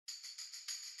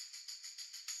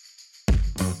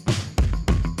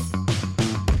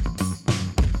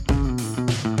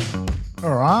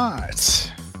All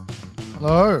right.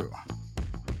 Hello.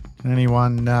 Can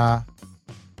anyone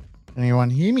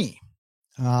hear me?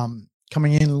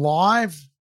 Coming in live,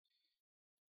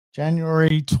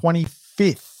 January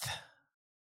 25th.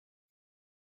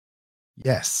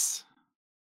 Yes.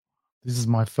 This is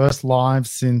my first live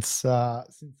since the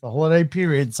holiday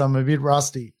period, so I'm a bit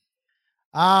rusty.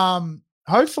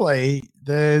 Hopefully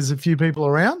there's a few people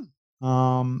around.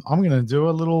 I'm going to do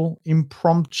a little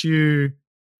impromptu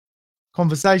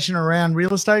conversation around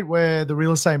real estate, where the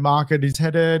real estate market is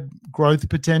headed, growth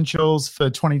potentials for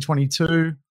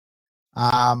 2022.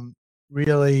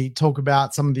 Really talk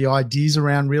about some of the ideas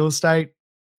around real estate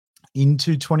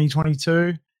into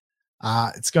 2022.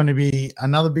 It's going to be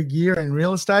another big year in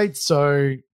real estate,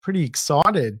 so pretty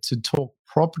excited to talk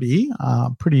property.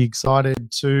 Pretty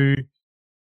excited to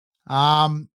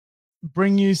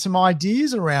bring you some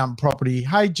ideas around property.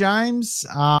 Hey, James,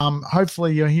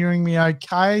 hopefully you're hearing me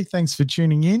okay. Thanks for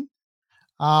tuning in.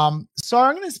 So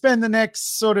I'm going to spend the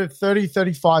next sort of 30,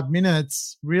 35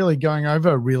 minutes really going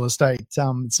over real estate.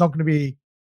 It's not going to be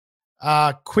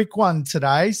a quick one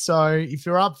today. So if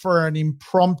you're up for an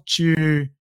impromptu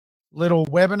little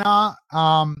webinar,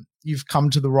 you've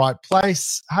come to the right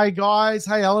place. Hey, guys.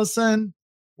 Hey, Alison,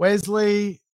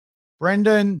 Wesley,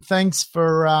 Brendan, thanks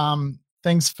for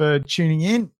tuning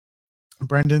in.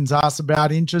 Brendan's asked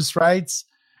about interest rates.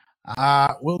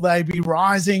 Will they be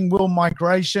rising? Will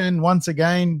migration once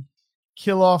again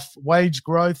kill off wage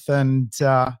growth and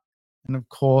of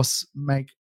course make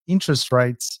interest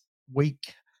rates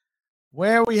weak?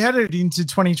 Where are we headed into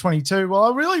 2022? Well,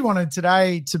 I really wanted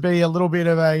today to be a little bit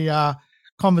of a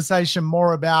conversation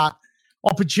more about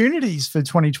opportunities for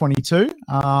 2022,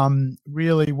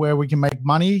 really where we can make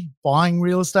money buying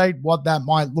real estate, what that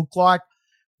might look like,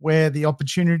 where the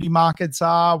opportunity markets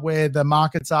are, where the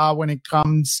markets are when it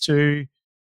comes to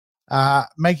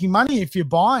making money if you're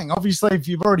buying. Obviously, if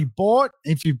you've already bought,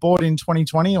 if you bought in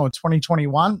 2020 or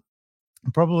 2021,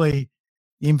 probably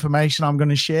the information I'm going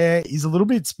to share is a little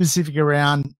bit specific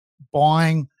around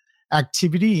buying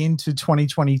activity into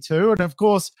 2022. And of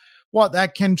course, what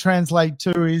that can translate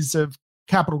to is of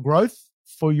capital growth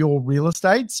for your real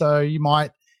estate. So you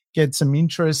might get some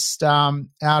interest out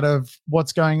of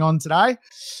what's going on today.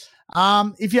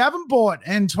 If you haven't bought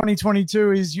and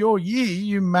 2022 is your year,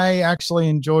 you may actually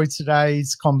enjoy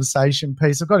today's conversation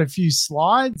piece. I've got a few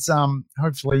slides.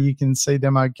 Hopefully you can see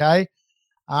them okay.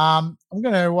 I'm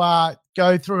going to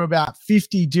go through about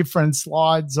 50 different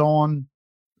slides on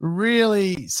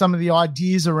really some of the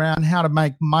ideas around how to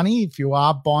make money if you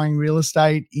are buying real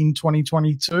estate in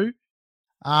 2022.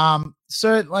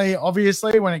 Certainly,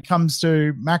 obviously, when it comes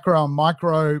to macro and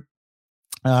micro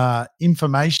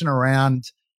information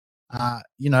around,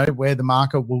 where the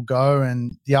market will go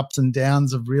and the ups and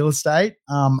downs of real estate,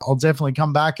 I'll definitely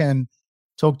come back and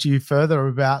talk to you further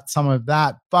about some of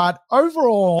that. But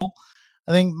overall,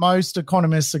 I think most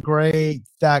economists agree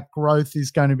that growth is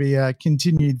going to be a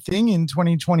continued thing in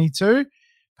 2022.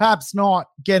 Perhaps not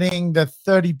getting the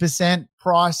 30%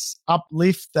 price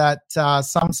uplift that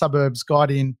some suburbs got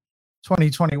in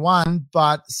 2021,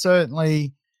 but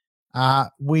certainly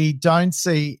we don't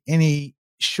see any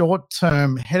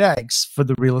short-term headaches for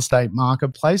the real estate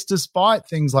marketplace, despite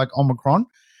things like Omicron.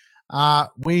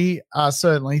 We are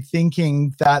certainly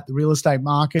thinking that the real estate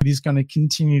market is going to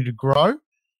continue to grow.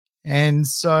 And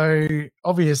so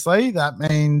obviously that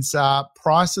means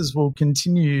prices will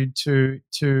continue to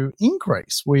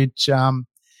increase, which,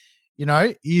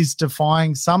 is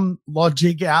defying some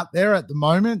logic out there at the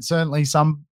moment. Certainly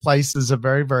some places are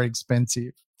very, very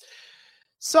expensive.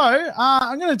 So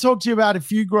I'm going to talk to you about a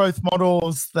few growth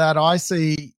models that I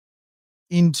see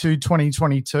into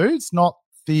 2022. It's not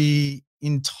the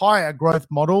entire growth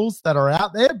models that are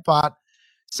out there, but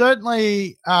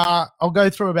certainly, I'll go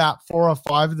through about 4 or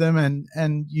 5 of them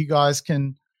and you guys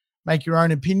can make your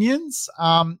own opinions.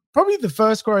 Probably the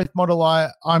first growth model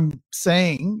I'm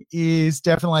seeing is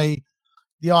definitely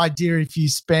the idea if you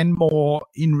spend more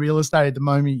in real estate at the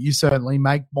moment, you certainly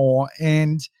make more.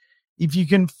 And if you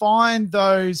can find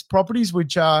those properties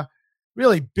which are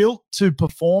really built to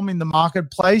perform in the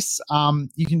marketplace,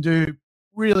 you can do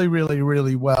really, really,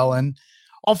 really well. And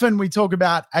often we talk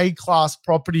about A-class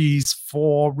properties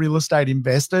for real estate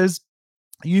investors.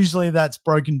 Usually that's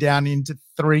broken down into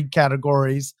 3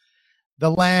 categories: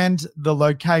 the land, the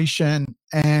location,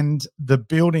 and the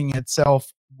building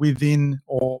itself within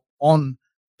or on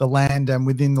the land and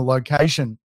within the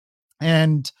location.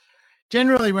 And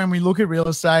generally when we look at real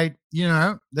estate,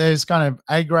 there's kind of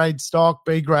A-grade stock,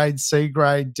 B-grade,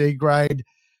 C-grade, D-grade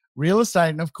real estate.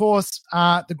 And of course,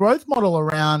 the growth model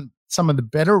around some of the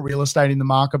better real estate in the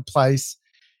marketplace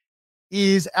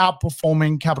is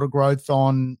outperforming capital growth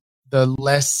on the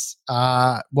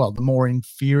the more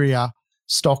inferior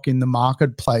stock in the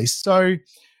marketplace. So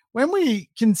when we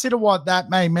consider what that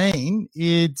may mean,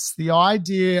 it's the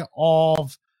idea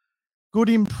of good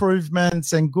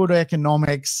improvements and good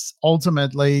economics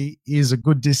ultimately is a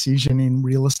good decision in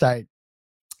real estate.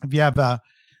 If you have a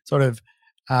sort of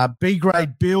B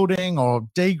grade building or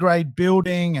D grade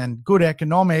building and good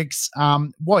economics,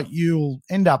 what you'll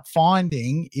end up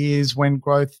finding is when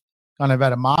growth kind of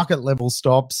at a market level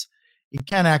stops, it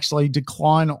can actually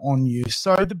decline on you.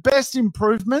 So the best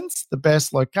improvements, the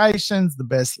best locations, the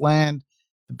best land,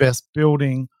 the best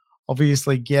building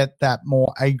obviously get that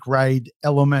more A grade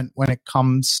element when it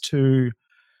comes to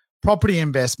property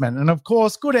investment. And of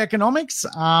course, good economics,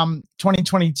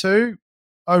 2022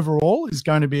 overall is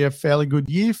going to be a fairly good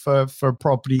year for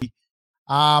property.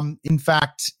 In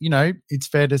fact, it's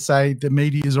fair to say the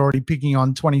media is already picking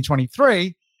on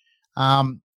 2023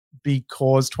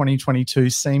 because 2022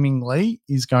 seemingly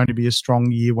is going to be a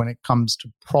strong year when it comes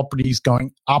to properties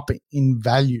going up in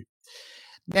value.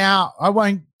 Now, I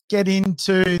won't get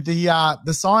into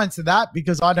the science of that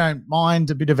because I don't mind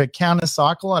a bit of a counter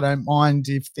cycle. I don't mind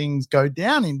if things go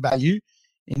down in value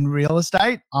in real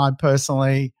estate. I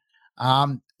personally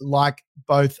like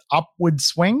both upward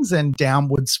swings and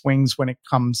downward swings when it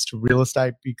comes to real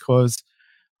estate because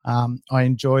I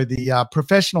enjoy the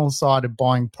professional side of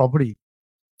buying property.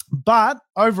 But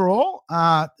overall,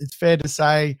 it's fair to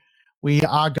say we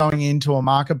are going into a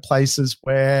marketplaces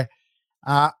where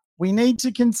we need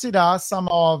to consider some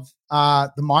of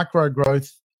the micro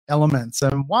growth elements.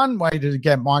 And one way to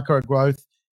get micro growth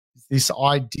is this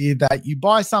idea that you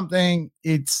buy something,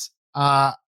 it's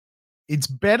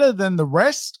better than the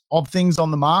rest of things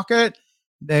on the market,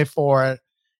 therefore it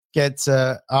gets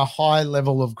a high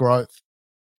level of growth.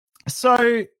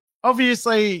 So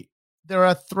obviously there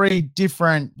are three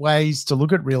different ways to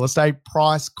look at real estate: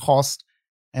 price, cost,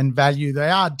 and value. They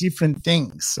are different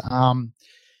things.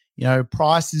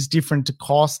 Price is different to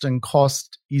cost, and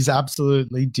cost is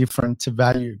absolutely different to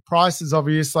value. Price is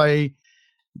obviously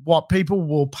what people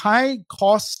will pay.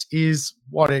 Cost is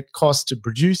what it costs to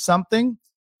produce something.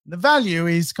 The value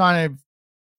is kind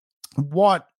of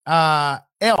what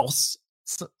else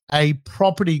a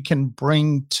property can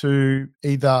bring to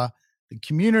either the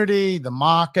community, the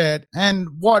market, and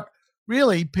what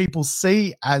really people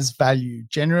see as value.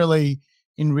 Generally,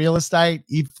 in real estate,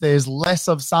 if there's less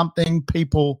of something,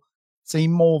 people see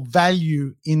more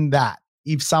value in that.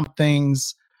 If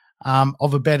something's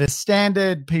of a better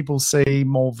standard, people see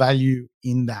more value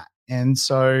in that. And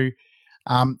so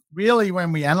really,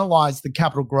 when we analyze the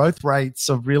capital growth rates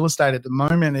of real estate at the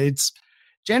moment, it's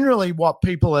generally what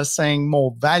people are seeing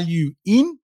more value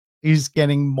in is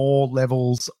getting more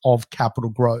levels of capital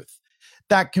growth.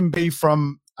 That can be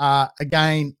from,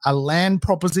 again, a land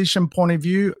proposition point of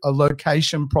view, a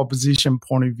location proposition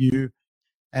point of view,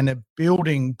 and a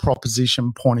building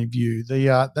proposition point of view.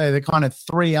 They're the kind of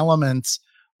three elements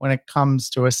when it comes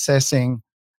to assessing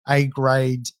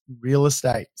A-grade real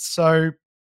estate. So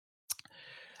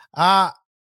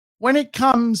when it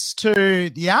comes to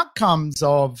the outcomes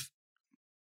of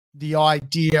the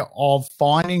idea of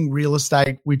finding real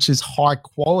estate which is high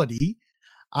quality,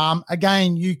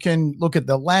 again, you can look at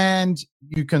the land,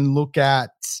 you can look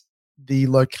at the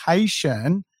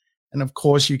location, and of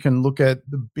course, you can look at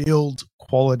the build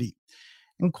quality.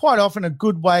 And quite often a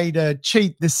good way to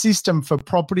cheat the system for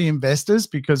property investors,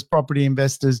 because property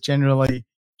investors generally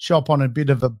shop on a bit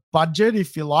of a budget,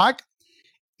 if you like,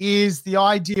 is the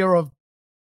idea of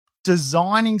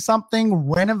designing something,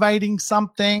 renovating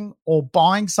something, or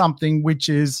buying something which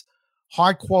is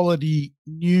high quality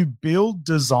new build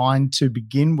design to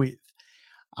begin with.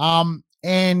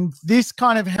 And this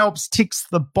kind of helps ticks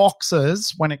the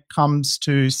boxes when it comes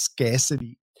to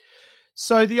scarcity.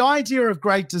 So the idea of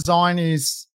great design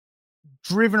is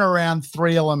driven around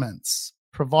three elements: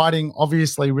 providing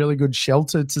obviously really good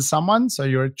shelter to someone. So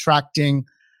you're attracting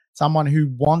someone who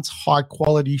wants high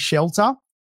quality shelter,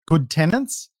 good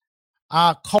tenants.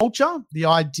 Culture, the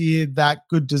idea that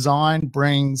good design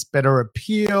brings better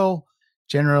appeal,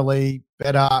 generally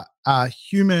better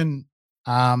human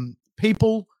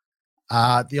people.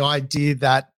 The idea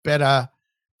that better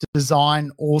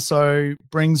design also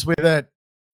brings with it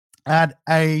at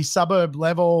a suburb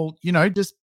level,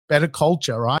 just better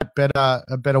culture, right?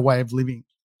 A better way of living.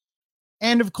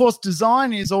 And of course,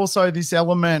 design is also this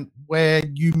element where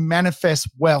you manifest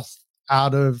wealth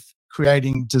out of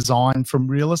creating design from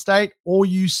real estate, or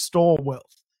you store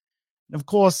wealth. And of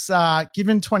course,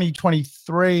 given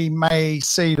 2023 may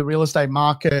see the real estate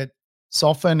market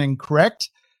soften and correct,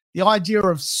 the idea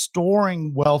of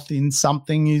storing wealth in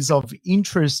something is of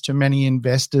interest to many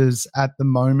investors at the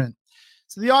moment.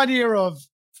 So the idea of,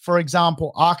 for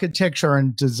example, architecture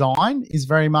and design is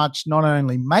very much not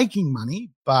only making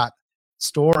money, but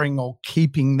storing or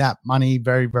keeping that money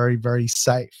very, very, very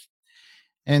safe.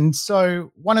 And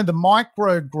so one of the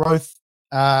micro growth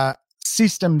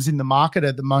systems in the market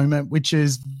at the moment, which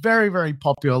is very, very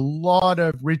popular, a lot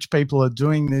of rich people are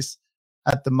doing this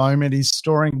at the moment, is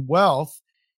storing wealth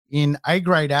in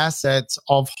A-grade assets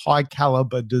of high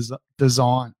caliber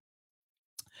design.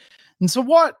 And so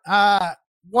what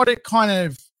it kind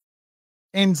of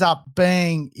ends up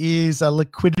being is a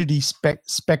liquidity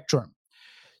spectrum.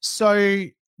 So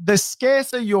the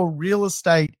scarcer your real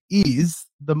estate is,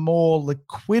 the more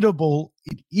liquidable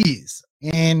it is.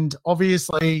 And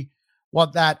obviously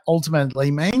what that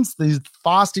ultimately means, the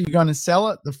faster you're going to sell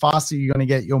it, the faster you're going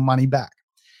to get your money back.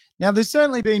 Now, there's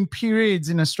certainly been periods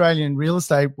in Australian real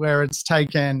estate where it's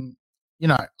taken,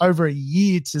 over a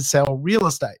year to sell real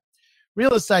estate.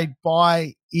 Real estate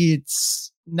by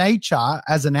its nature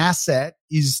as an asset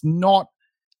is not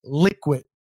liquid.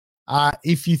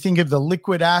 If you think of the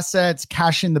liquid assets,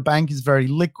 cash in the bank is very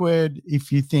liquid.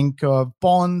 If you think of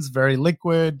bonds, very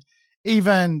liquid.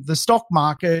 Even the stock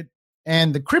market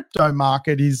and the crypto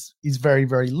market is very,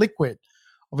 very liquid.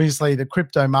 Obviously, the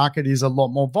crypto market is a lot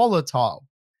more volatile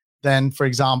than, for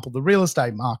example, the real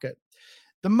estate market.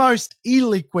 The most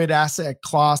illiquid asset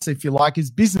class, if you like,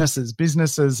 is businesses.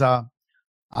 Businesses are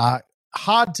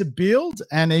hard to build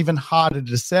and even harder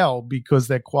to sell because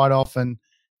they're quite often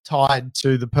tied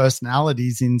to the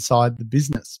personalities inside the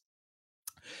business.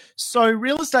 So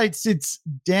real estate sits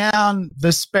down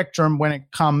the spectrum when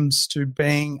it comes to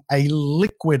being a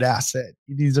liquid asset.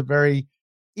 It is a very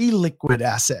illiquid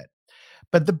asset.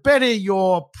 But the better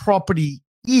your property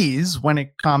is when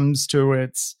it comes to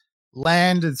its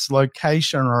land, its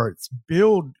location, or its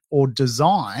build or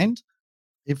designed,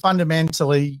 it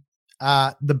fundamentally,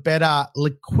 the better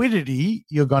liquidity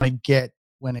you're going to get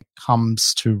when it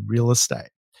comes to real estate.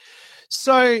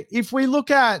 So if we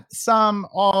look at some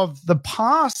of the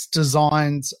past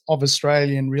designs of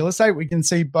Australian real estate, we can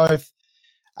see both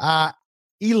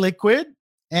illiquid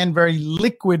and very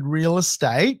liquid real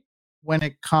estate when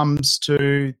it comes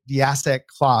to the asset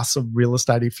class of real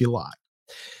estate, if you like.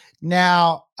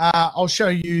 Now, I'll show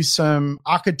you some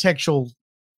architectural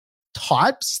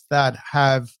types that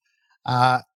have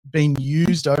been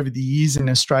used over the years in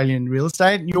Australian real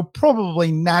estate. And you'll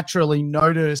probably naturally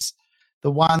notice the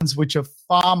ones which are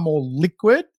far more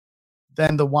liquid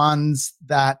than the ones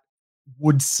that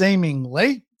would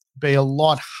seemingly be a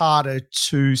lot harder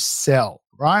to sell,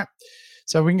 right?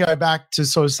 So we can go back to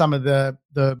sort of some of the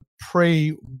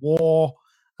pre-war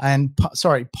and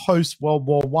post-World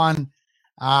War One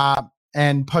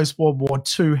and post-World War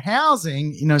II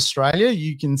housing in Australia.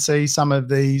 You can see some of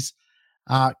these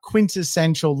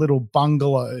quintessential little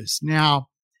bungalows. Now,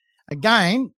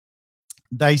 again,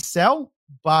 they sell,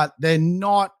 but they're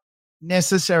not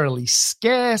necessarily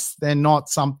scarce. They're not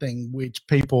something which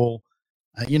people,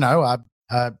 are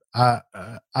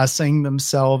seeing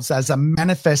themselves as a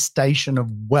manifestation of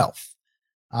wealth.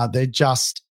 They're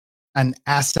just an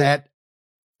asset,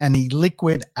 an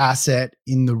illiquid asset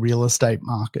in the real estate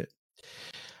market.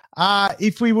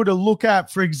 If we were to look at,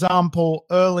 for example,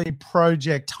 early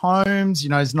project homes,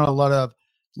 there's not a lot of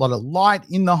light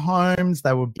in the homes.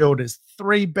 They were built as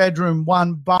 3-bedroom,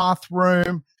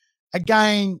 1-bathroom.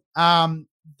 Again,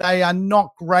 they are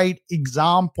not great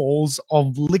examples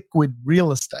of liquid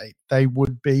real estate. They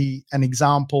would be an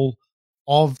example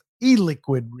of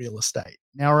illiquid real estate.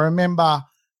 Now, remember,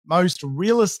 most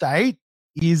real estate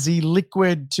is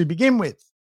illiquid to begin with.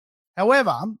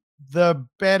 However, the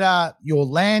better your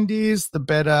land is, the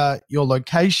better your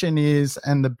location is,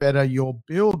 and the better your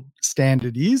build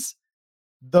standard is,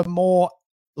 the more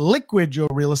liquid your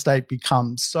real estate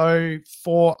becomes. So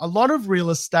for a lot of real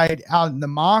estate out in the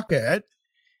market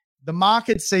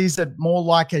sees it more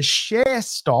like a share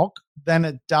stock than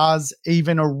it does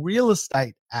even a real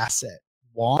estate asset.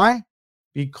 Why?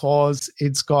 Because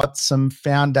it's got some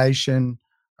foundation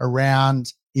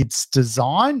around its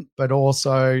design, but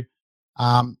also,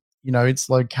 its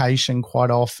location quite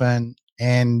often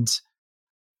and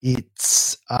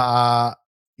its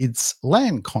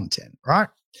land content, right?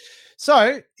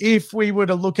 So if we were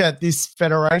to look at this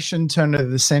Federation turn of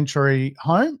the century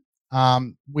home,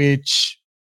 which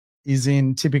is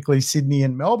in typically Sydney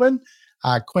and Melbourne,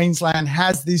 Queensland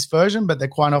has this version, but they're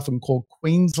quite often called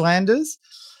Queenslanders.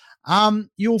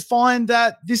 You'll find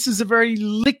that this is a very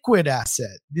liquid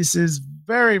asset. This is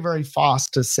very, very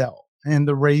fast to sell. And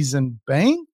the reason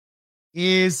being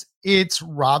is it's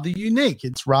rather unique.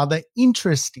 It's rather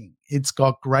interesting. It's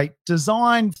got great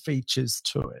design features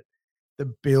to it.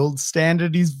 The build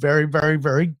standard is very, very,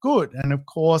 very good. And of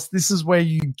course, this is where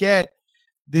you get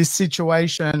this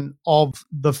situation of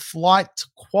the flight to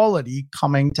quality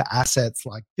coming to assets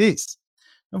like this.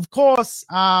 Of course,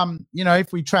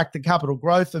 if we track the capital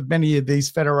growth of many of these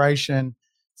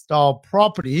Federation-style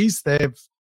properties, they've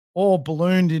all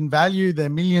ballooned in value. They're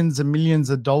millions and millions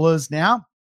of dollars now.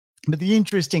 But the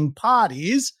interesting part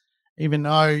is, even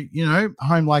though, a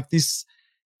home like this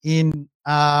in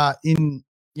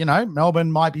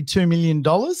Melbourne might be $2 million,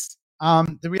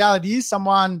 the reality is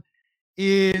someone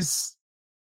is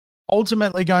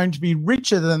ultimately going to be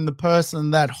richer than the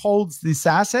person that holds this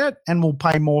asset and will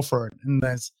pay more for it. And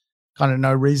there's kind of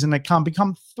no reason it can't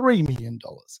become $3 million.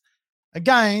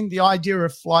 Again, the idea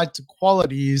of flight to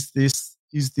quality is this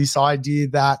idea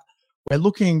that we're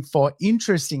looking for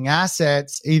interesting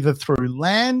assets either through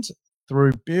land,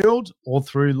 through build, or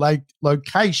through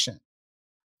location.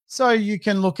 So you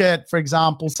can look at, for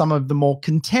example, some of the more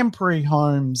contemporary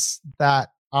homes that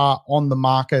are on the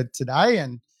market today.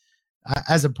 And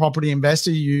as a property investor,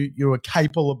 you are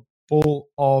capable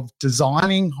of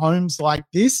designing homes like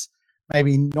this,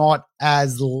 maybe not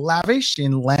as lavish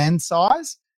in land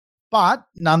size, but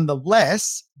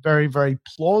nonetheless very, very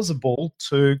plausible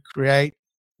to create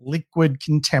liquid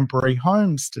contemporary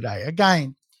homes today.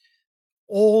 Again,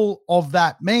 all of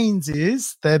that means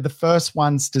is they're the first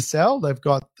ones to sell. They've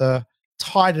got the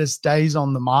tightest days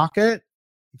on the market.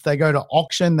 If they go to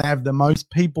auction, they have the most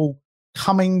people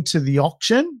coming to the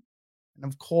auction. And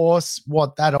of course,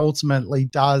 what that ultimately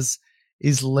does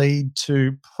is lead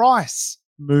to price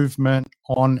movement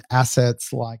on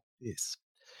assets like this.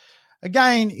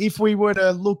 Again, if we were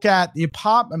to look at the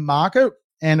apartment market,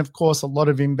 and of course, a lot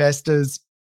of investors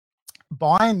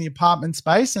buy in the apartment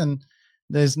space, and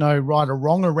there's no right or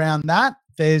wrong around that.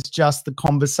 There's just the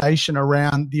conversation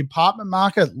around the apartment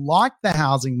market, like the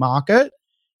housing market,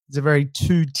 is a very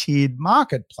two-tiered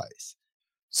marketplace.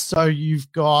 So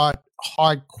you've got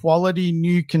high quality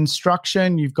new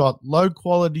construction, you've got low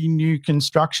quality new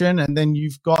construction, and then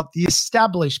you've got the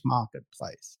established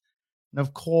marketplace. And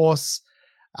of course,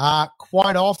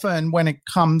 quite often when it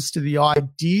comes to the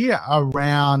idea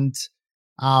around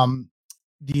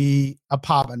the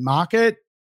apartment market,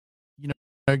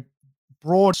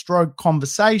 broad stroke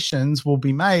conversations will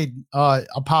be made.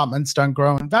 Apartments don't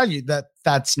grow in value.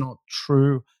 That's not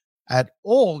true at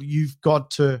all. You've got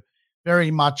to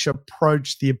very much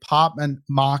approach the apartment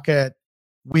market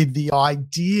with the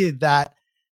idea that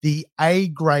the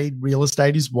A-grade real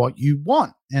estate is what you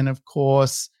want. And of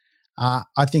course, I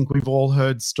think we've all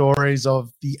heard stories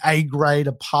of the A-grade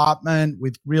apartment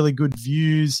with really good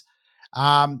views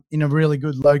in a really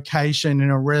good location,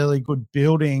 in a really good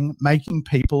building, making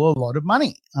people a lot of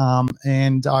money.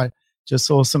 And I just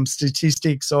saw some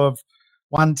statistics of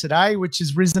one today, which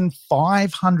has risen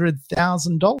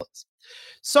 $500,000.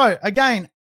 So again,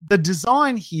 the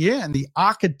design here and the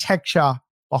architecture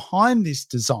behind this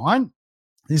design,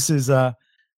 this is a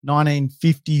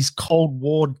 1950s Cold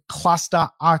War cluster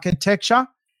architecture.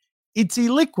 It's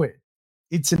illiquid.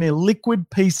 It's an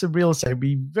illiquid piece of real estate. It'd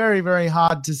be very, very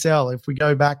hard to sell. If we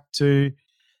go back to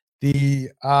the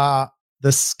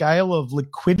scale of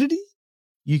liquidity,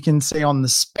 you can see on the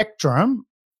spectrum,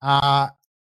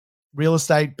 real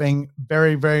estate being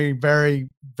very, very, very,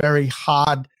 very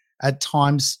hard at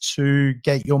times to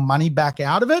get your money back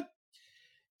out of it.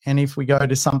 And if we go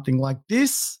to something like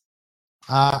this,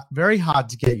 very hard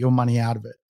to get your money out of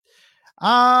it.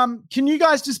 Can you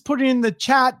guys just put it in the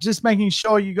chat, just making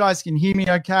sure you guys can hear me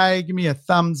okay? Give me a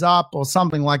thumbs up or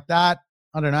something like that.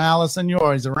 I don't know, Alison, you're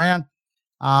always around.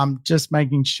 Just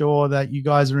making sure that you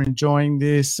guys are enjoying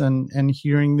this and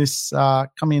hearing this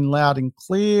come in loud and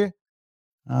clear.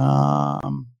 Just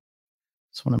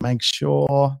want to make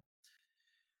sure.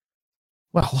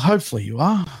 Well, hopefully you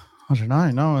are. I don't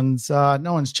know. No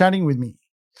one's chatting with me.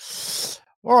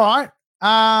 All right.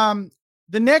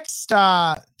 The next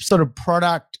sort of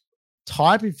product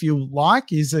type, if you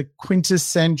like, is a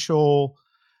quintessential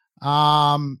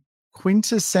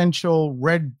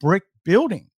red brick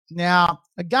building. Now,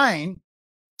 again,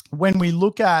 when we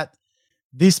look at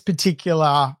this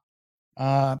particular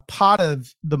part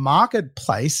of the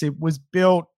marketplace, it was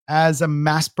built as a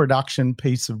mass production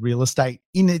piece of real estate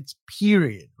in its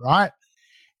period, right?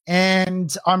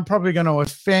 And I'm probably going to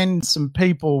offend some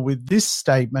people with this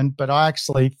statement, but I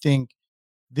actually think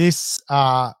this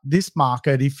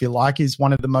market, if you like, is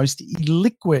one of the most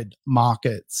illiquid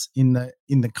markets in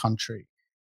the country.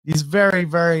 It is very,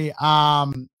 very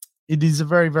it is a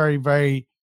very, very, very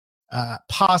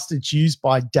past its use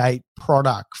by date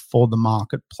product for the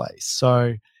marketplace.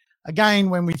 So again,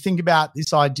 when we think about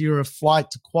this idea of flight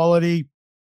to quality,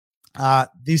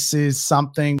 this is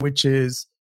something which is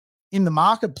in the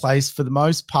marketplace for the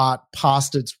most part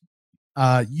past its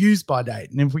use by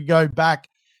date. And if we go back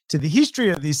to the history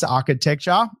of this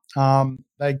architecture,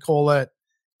 they call it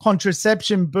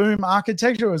contraception boom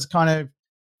architecture. It was kind of,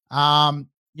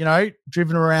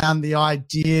 driven around the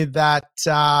idea that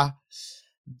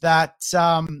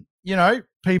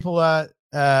people are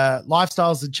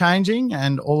lifestyles are changing,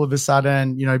 and all of a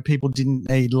sudden, people didn't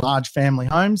need large family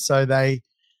homes, so they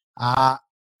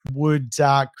would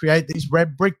create these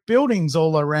red brick buildings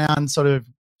all around sort of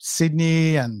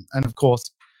Sydney and of course,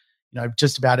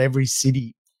 just about every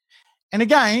city. And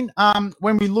again,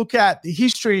 when we look at the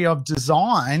history of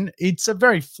design, it's a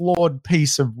very flawed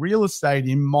piece of real estate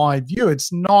in my view.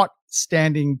 It's not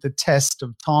standing the test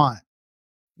of time.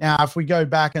 Now, if we go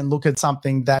back and look at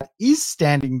something that is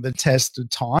standing the test of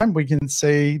time, we can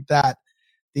see that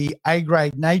the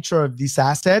A-grade nature of this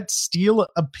asset still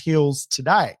appeals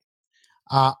today.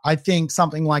 I think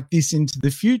something like this into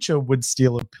the future would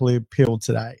still appeal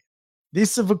today.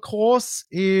 This, of course,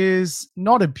 is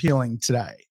not appealing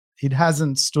today. It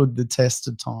hasn't stood the test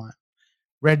of time.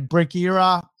 Red brick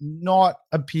era, not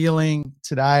appealing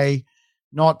today,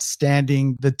 not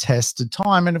standing the test of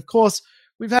time. And of course,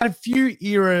 we've had a few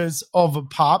eras of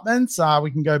apartments. We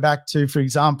can go back to, for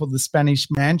example, the Spanish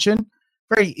Mansion,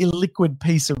 very illiquid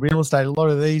piece of real estate. A lot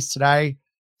of these today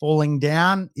falling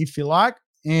down, if you like,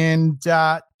 and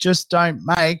just don't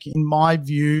make, in my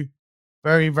view,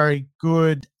 very, very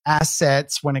good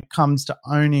assets when it comes to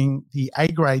owning the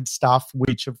A-grade stuff,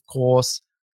 which of course,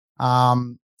 I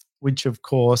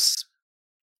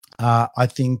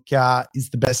think is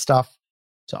the best stuff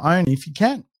to own if you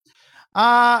can.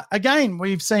 Again,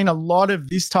 we've seen a lot of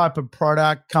this type of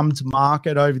product come to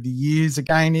market over the years.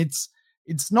 Again, it's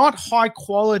not high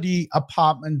quality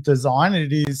apartment design.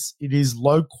 It is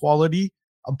low quality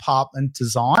apartment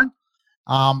design.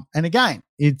 And again,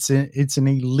 it's an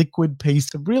illiquid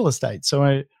piece of real estate.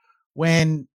 So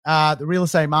when the real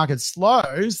estate market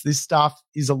slows, this stuff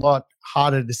is a lot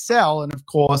harder to sell. And of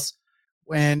course,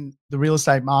 when the real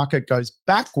estate market goes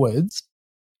backwards,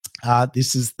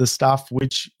 this is the stuff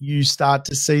which you start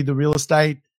to see the real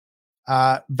estate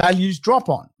values drop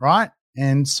on, right?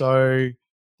 And so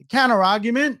the counter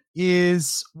argument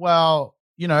is, well,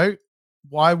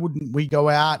 why wouldn't we go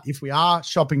out if we are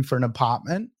shopping for an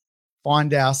apartment,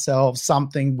 find ourselves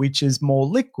something which is more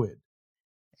liquid?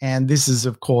 And this is,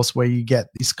 of course, where you get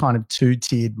this kind of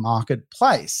two-tiered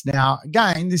marketplace. Now,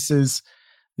 again, this is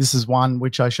one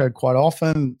which I show quite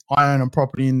often. I own a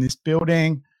property in this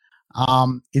building.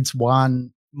 It's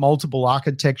won multiple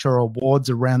architecture awards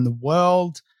around the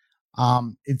world.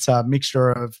 It's a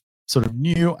mixture of sort of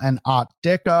new and Art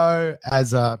Deco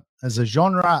as a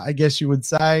genre, I guess you would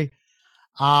say.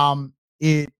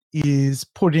 It is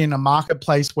put in a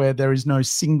marketplace where there is no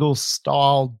single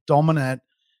style dominant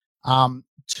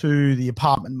to the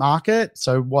apartment market.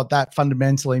 So what that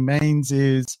fundamentally means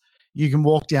is you can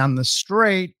walk down the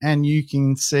street and you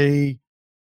can see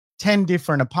 10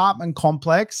 different apartment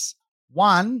complexes.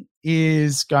 One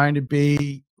is going to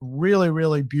be really,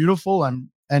 really beautiful and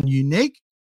unique.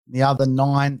 The other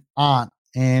 9 aren't.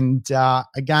 And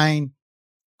again,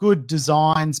 good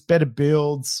designs, better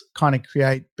builds kind of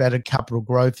create better capital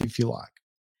growth, if you like.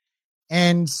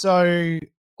 And so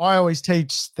I always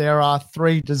teach there are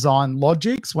 3 design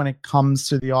logics when it comes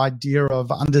to the idea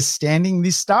of understanding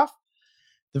this stuff.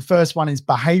 The first one is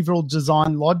behavioral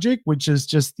design logic, which is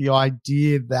just the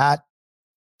idea that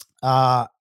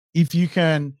if you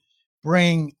can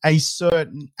bring a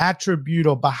certain attribute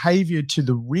or behavior to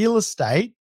the real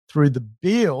estate through the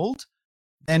build,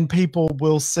 then people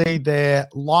will see their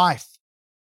life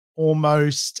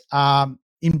almost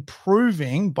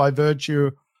improving by virtue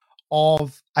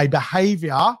of a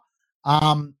behavior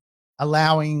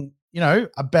allowing,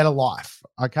 a better life,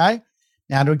 okay?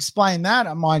 Now, to explain that,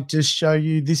 I might just show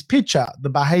you this picture. The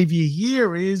behavior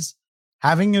here is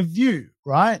having a view,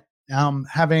 right?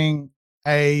 Having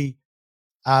a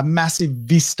massive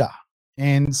vista.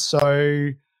 And so,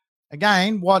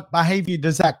 again, what behavior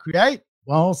does that create?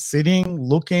 Well, sitting,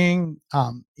 looking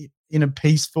in a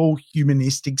peaceful,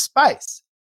 humanistic space.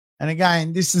 And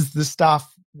again, this is the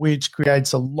stuff which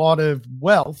creates a lot of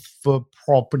wealth for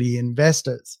property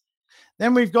investors.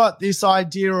 Then we've got this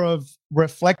idea of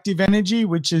reflective energy,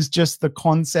 which is just the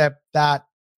concept that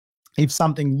if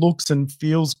something looks and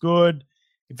feels good,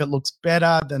 if it looks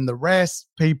better than the rest,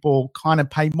 people kind of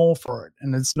pay more for it.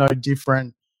 And it's no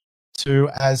different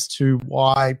as to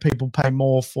why people pay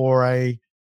more for a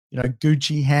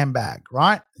Gucci handbag,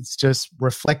 right? It's just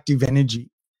reflective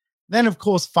energy. Then, of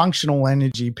course, functional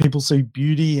energy. People see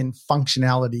beauty and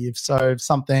functionality. If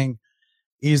something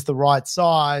is the right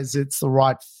size, it's the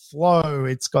right flow,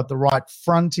 it's got the right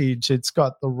frontage, it's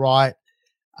got the right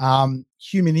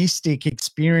humanistic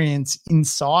experience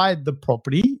inside the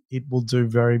property, it will do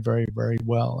very, very, very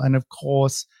well. And of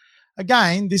course,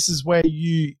 again, this is where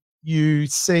you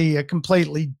see a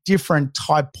completely different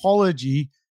typology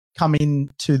come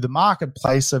into the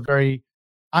marketplace, a very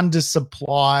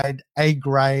undersupplied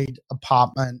A-grade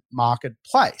apartment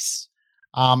marketplace.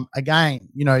 Again,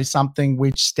 something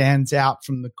which stands out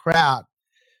from the crowd,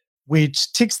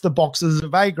 which ticks the boxes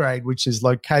of A-grade, which is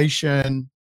location,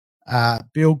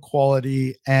 build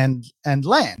quality, and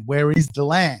land. Where is the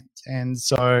land? And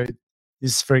so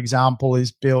this, for example,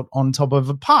 is built on top of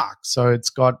a park. So it's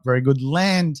got very good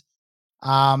land,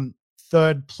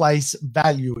 third place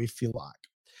value, if you like.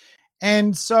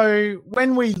 And so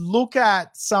when we look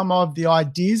at some of the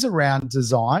ideas around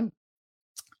design,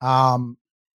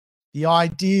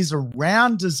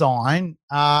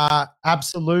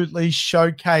 absolutely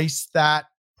showcase that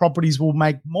properties will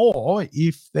make more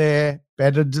if they're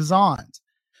better designed.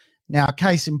 Now,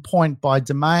 case in point by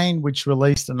Domain, which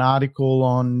released an article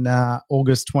on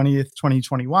August 20th,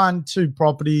 2021, 2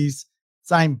 properties,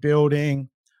 same building.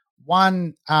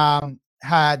 One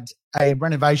had a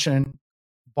renovation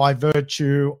by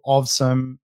virtue of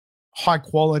some high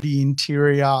quality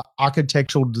interior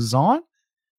architectural design.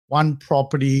 One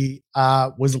property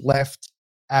was left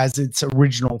as its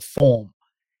original form.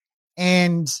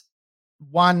 And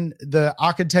the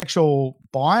architectural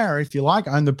buyer, if you like,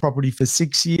 owned the property for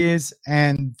 6 years,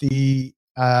 and the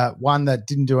one that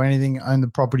didn't do anything owned the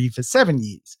property for 7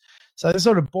 years. So they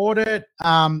sort of bought it,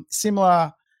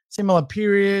 similar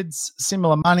periods,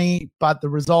 similar money, but the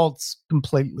results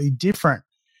completely different.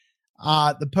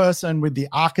 The person with the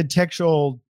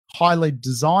architectural highly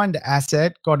designed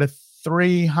asset got a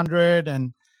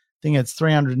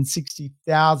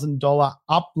 $360,000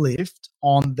 uplift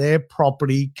on their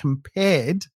property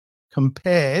compared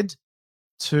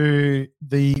to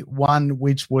the one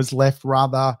which was left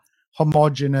rather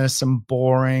homogenous and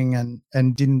boring and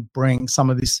didn't bring some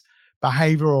of this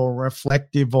behavioral,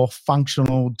 reflective, or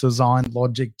functional design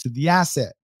logic to the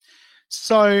asset.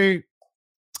 So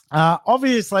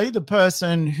obviously the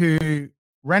person who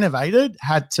renovated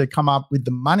had to come up with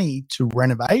the money to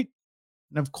renovate.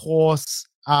 And of course,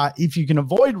 if you can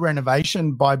avoid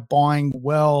renovation by buying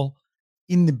well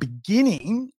in the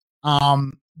beginning,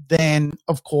 then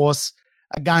of course,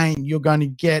 again, you're going to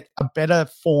get a better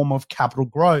form of capital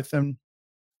growth. And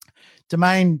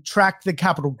Domain track the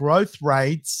capital growth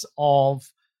rates of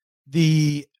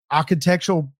the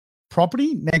architectural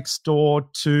property next door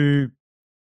to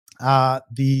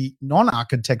the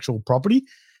non-architectural property.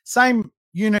 Same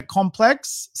unit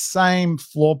complex, same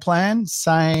floor plan,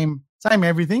 same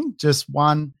everything, just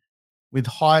one with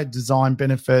higher design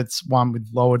benefits, one with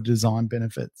lower design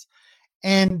benefits.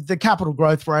 And the capital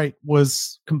growth rate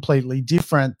was completely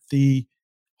different. The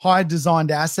higher designed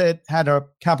asset had a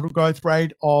capital growth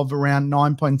rate of around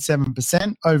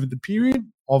 9.7% over the period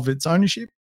of its ownership.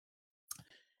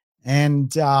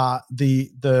 And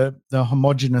the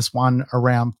homogenous one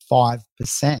around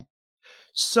 5%.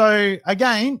 So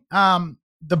again,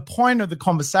 the point of the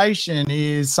conversation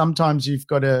is sometimes you've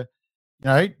got to,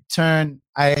 turn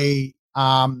a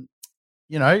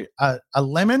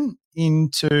lemon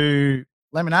into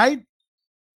lemonade,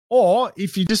 or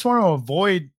if you just want to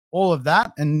avoid all of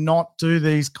that and not do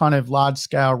these kind of large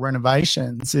scale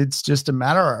renovations, it's just a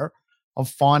matter of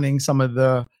finding some of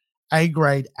the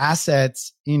A-grade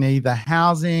assets in either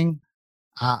housing,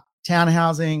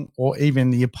 townhousing, or even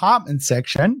the apartment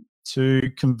section to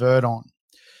convert on.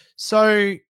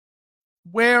 So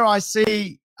where I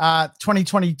see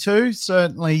 2022,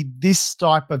 certainly this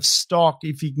type of stock,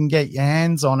 if you can get your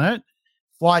hands on it,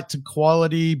 flight to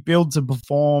quality, build to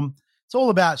perform, it's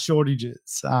all about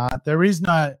shortages. There is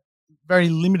no very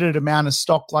limited amount of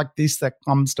stock like this that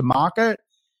comes to market.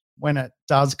 When it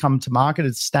does come to market,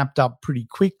 it's snapped up pretty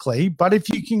quickly. But if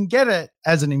you can get it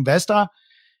as an investor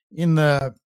in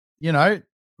the,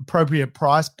 appropriate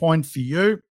price point for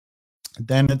you,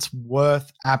 then it's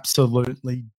worth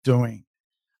absolutely doing.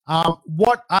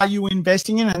 What are you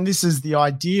investing in? And this is the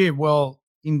idea. Well,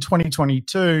 in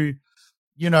 2022,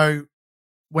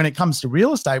 when it comes to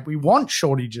real estate, we want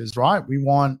shortages, right? We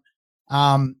want,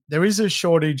 there is a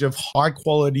shortage of high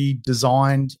quality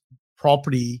designed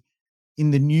property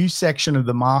in the new section of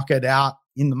the market out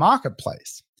in the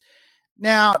marketplace.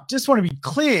 Now, just want to be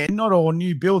clear, not all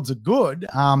new builds are good.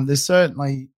 There's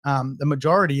certainly the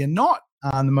majority are not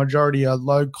The majority are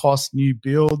low-cost new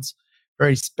builds,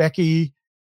 very specky.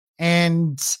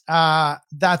 And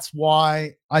that's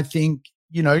why I think,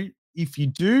 if you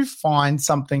do find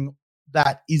something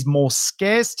that is more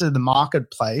scarce to the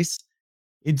marketplace,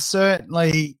 it's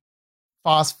certainly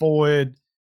fast forward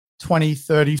 20,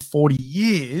 30, 40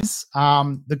 years.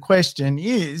 The question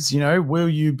is, will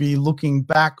you be looking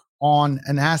back on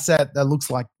an asset that looks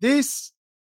like this,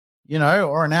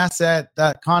 or an asset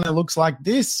that kind of looks like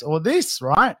this or this,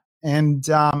 right? And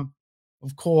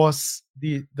of course,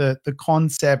 the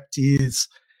concept is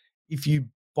if you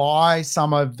buy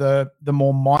some of the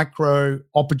more micro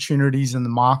opportunities in the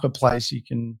marketplace, you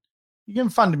can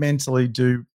fundamentally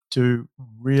do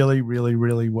really, really,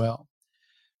 really well.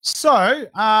 So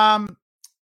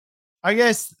I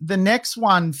guess the next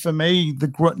one for me,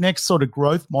 the next sort of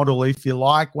growth model, if you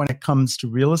like, when it comes to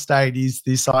real estate is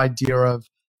this idea of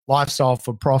lifestyle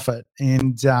for profit.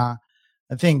 And I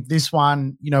think this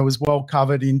one, was well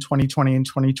covered in 2020 and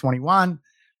 2021,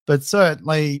 but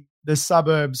certainly the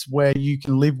suburbs where you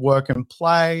can live, work and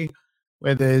play,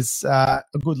 where there's a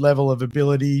good level of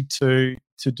ability to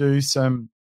do some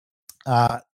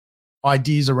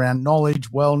ideas around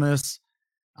knowledge, wellness,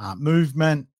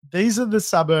 movement. These are the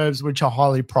suburbs which are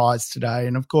highly prized today.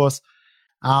 And of course,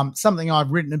 something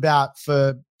I've written about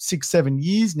for 6-7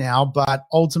 years now, but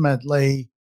ultimately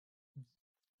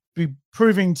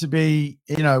proving to be,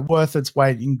 worth its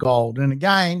weight in gold. And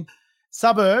again,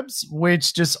 suburbs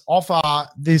which just offer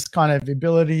this kind of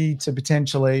ability to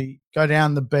potentially go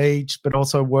down the beach, but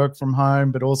also work from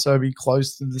home, but also be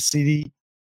close to the city.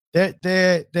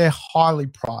 They're highly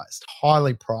prized.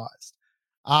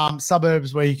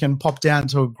 Suburbs where you can pop down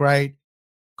to a great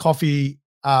coffee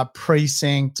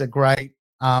precinct, a great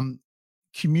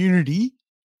community,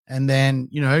 and then,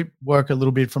 work a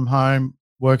little bit from home,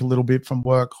 work a little bit from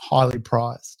work, highly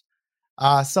prized.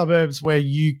 Suburbs where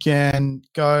you can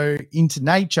go into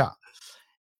nature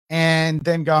and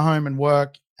then go home and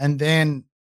work and then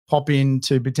pop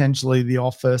into potentially the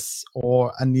office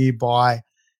or a nearby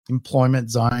employment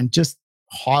zone, just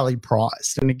highly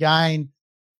priced. And again,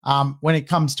 when it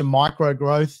comes to micro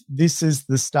growth, this is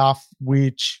the stuff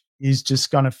which is just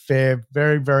going to fare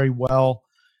very, very well,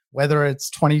 whether it's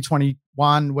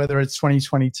 2021, whether it's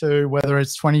 2022, whether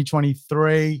it's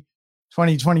 2023,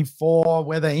 2024,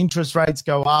 whether interest rates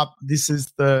go up. This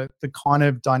is the kind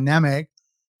of dynamic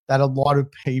that a lot of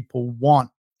people want.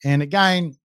 And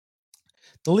again,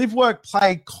 the live, work,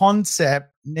 play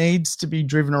concept needs to be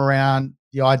driven around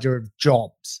the idea of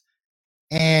jobs.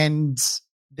 And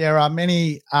there are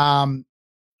many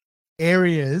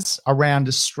areas around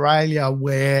Australia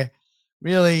where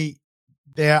really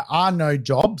there are no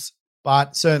jobs,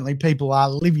 but certainly people are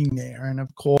living there. And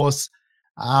of course,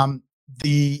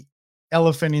 the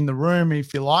elephant in the room,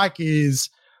 if you like, is,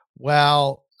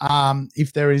 well,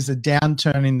 if there is a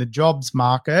downturn in the jobs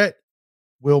market,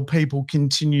 will people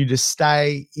continue to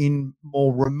stay in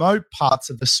more remote parts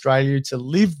of Australia to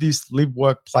live this live,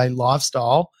 work, play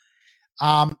lifestyle?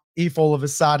 If all of a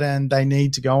sudden they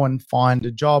need to go and find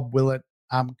a job, will it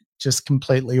just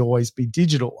completely always be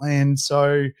digital? And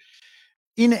so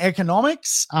in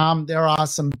economics, there are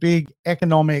some big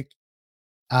economic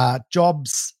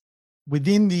jobs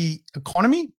within the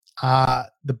economy,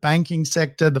 the banking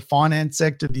sector, the finance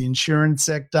sector, the insurance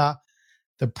sector,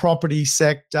 the property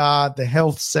sector, the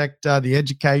health sector, the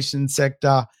education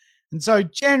sector. And so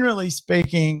generally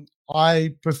speaking,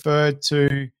 I prefer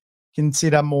to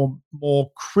consider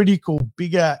more critical,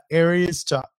 bigger areas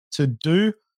to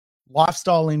do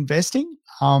lifestyle investing.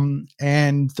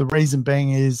 And the reason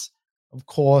being is, of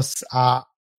course,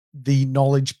 the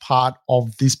knowledge part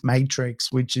of this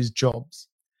matrix, which is jobs.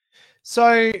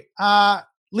 So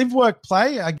live, work,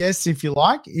 play, I guess, if you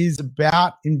like, is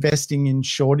about investing in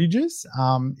shortages.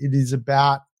 It is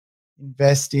about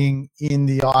investing in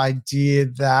the idea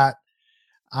that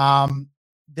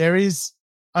there is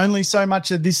only so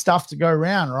much of this stuff to go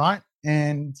around, right?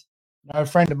 And a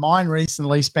friend of mine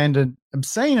recently spent an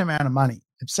obscene amount of money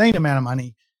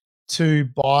to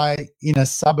buy in a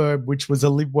suburb, which was a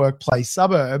live, work, play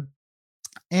suburb.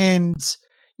 And,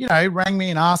 rang me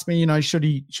and asked me, should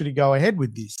he go ahead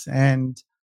with this? And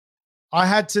I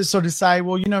had to sort of say,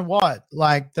 well, you know what?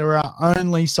 Like, there are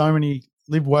only so many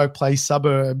live, work, play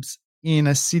suburbs in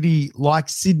a city like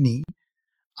Sydney.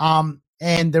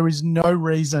 And there is no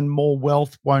reason more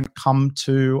wealth won't come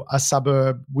to a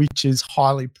suburb which is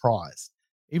highly prized.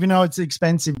 Even though it's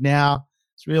expensive now,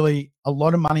 it's really a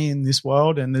lot of money in this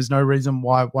world, and there's no reason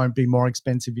why it won't be more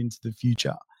expensive into the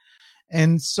future.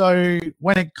 And so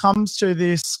when it comes to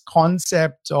this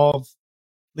concept of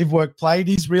live, work, play, it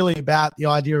is really about the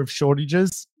idea of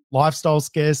shortages, lifestyle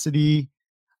scarcity,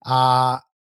 uh,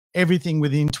 everything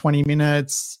within 20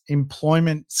 minutes,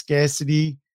 employment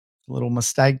scarcity. A little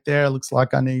mistake there. It looks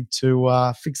like I need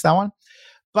to fix that one.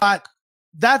 But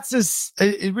that's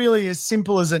it really as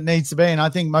simple as it needs to be. And I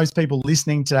think most people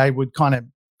listening today would kind of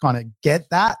get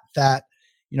that,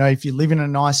 if you live in a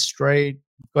nice street,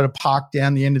 you've got to park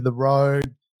down the end of the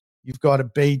road, you've got a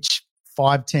beach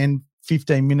 5, 10,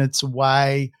 15 minutes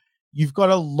away. You've got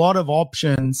a lot of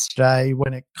options today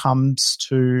when it comes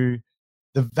to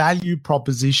the value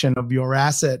proposition of your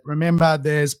asset. Remember,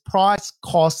 there's price,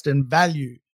 cost, and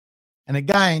value. And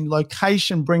again,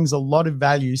 location brings a lot of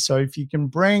value. So if you can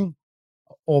bring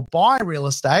or buy real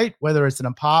estate, whether it's an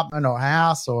apartment or a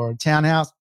house or a townhouse,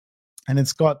 and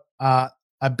it's got a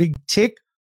big tick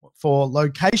for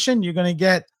location, you're going to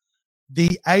get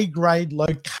the A-grade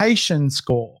location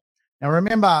score. Now,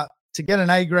 remember, to get an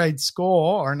A-grade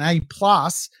score or an A+,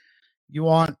 you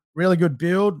want really good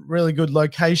build, really good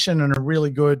location, and a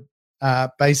really good,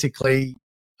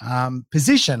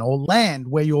 position or land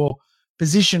where your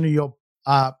position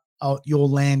of your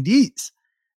land is.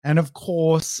 And of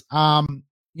course,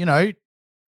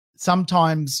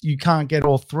 sometimes you can't get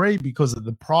all three because of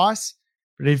the price,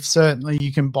 but if certainly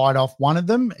you can bite off one of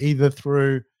them, either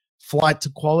through flight to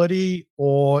quality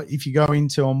or if you go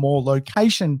into a more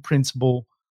location principle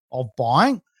of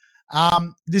buying.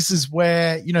 This is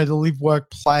where, the live,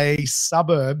 work, play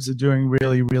suburbs are doing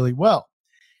really, really well.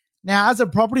 Now, as a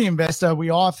property investor,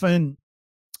 we often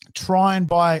try and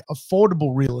buy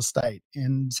affordable real estate.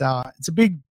 And it's a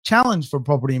big challenge for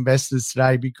property investors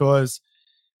today because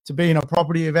to be a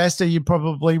property investor, you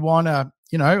probably want a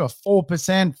 4%,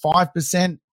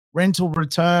 5% rental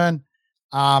return.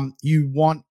 You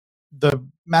want the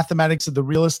mathematics of the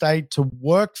real estate to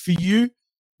work for you.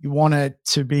 You want it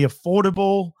to be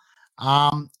affordable.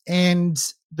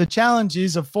 And the challenge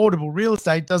is affordable real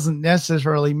estate doesn't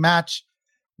necessarily match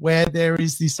where there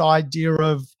is this idea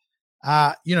of,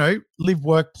 live,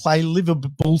 work, play,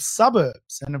 livable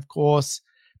suburbs. And of course,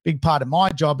 big part of my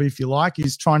job, if you like,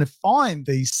 is trying to find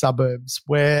these suburbs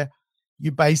where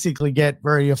you basically get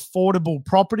very affordable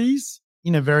properties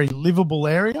in a very livable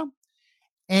area.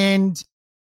 And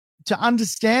to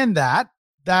understand that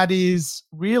is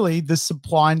really the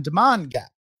supply and demand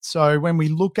gap. So when we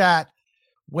look at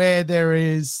where there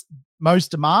is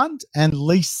most demand and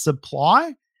least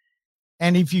supply,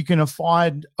 and if you can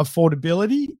find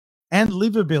affordability and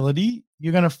livability,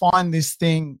 you're going to find this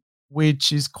thing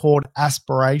which is called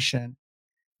aspiration.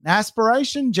 Now,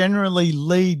 aspiration generally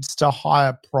leads to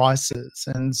higher prices.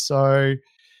 And so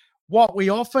what we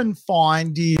often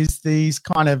find is these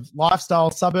kind of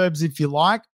lifestyle suburbs, if you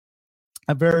like,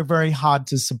 are very, very hard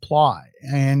to supply.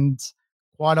 And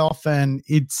quite often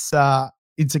it's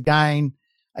again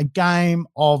a game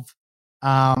of,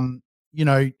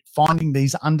 finding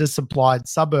these undersupplied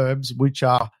suburbs, which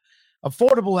are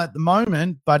affordable at the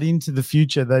moment, but into the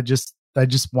future, they just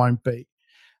won't be.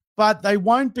 But they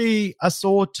won't be a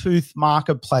sawtooth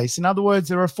marketplace. In other words,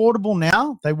 they're affordable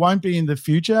now. They won't be in the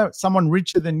future. Someone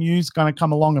richer than you is going to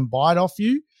come along and buy it off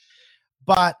you.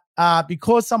 But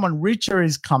because someone richer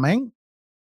is coming,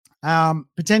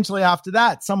 potentially after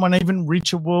that, someone even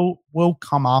richer will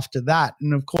come after that.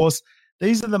 And of course,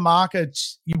 these are the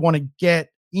markets you want to get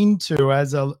into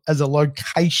as a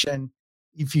location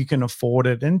if you can afford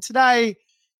it. And today,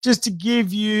 just to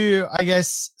give you, I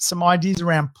guess, some ideas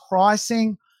around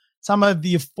pricing, some of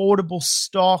the affordable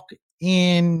stock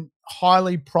in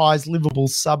highly prized livable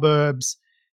suburbs,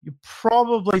 you're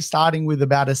probably starting with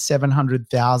about a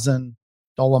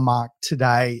 $700,000 mark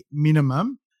today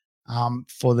minimum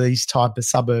for these type of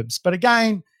suburbs. But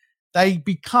again, they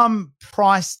become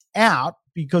priced out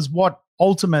because what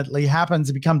ultimately happens,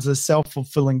 it becomes a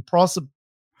self-fulfilling prophecy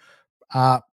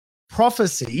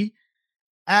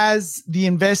as the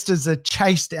investors are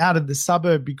chased out of the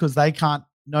suburb because they can't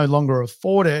no longer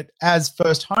afford it, as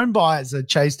first home buyers are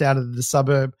chased out of the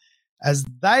suburb as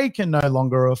they can no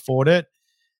longer afford it,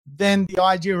 then the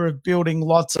idea of building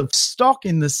lots of stock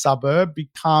in the suburb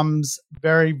becomes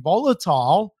very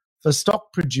volatile for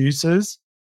stock producers,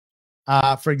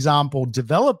 for example,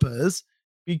 developers,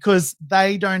 because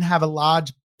they don't have a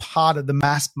large part of the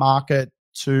mass market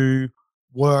to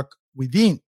work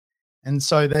within. And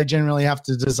so they generally have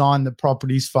to design the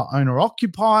properties for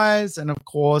owner-occupiers. And of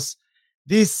course,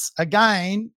 this,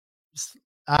 again,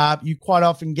 you quite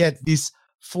often get this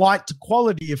flight to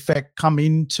quality effect come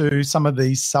into some of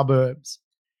these suburbs.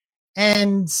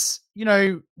 And,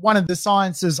 one of the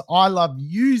sciences I love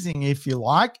using, if you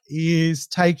like, is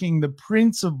taking the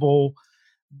principle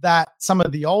that some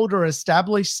of the older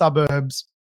established suburbs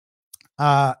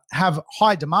have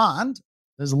high demand.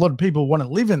 There's a lot of people who want to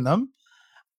live in them.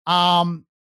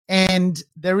 and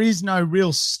there is no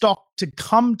real stock to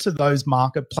come to those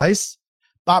marketplaces.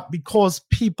 But because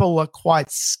people are quite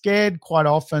scared quite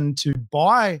often to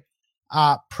buy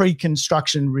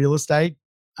pre-construction real estate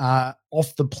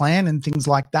off the plan and things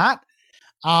like that,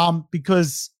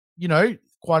 because,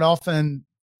 quite often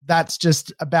that's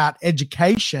just about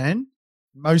education.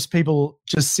 Most people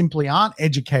just simply aren't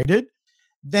educated.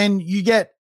 Then you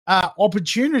get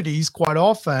opportunities quite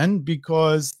often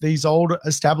because these old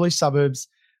established suburbs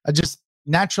are just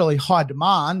naturally high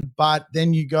demand, but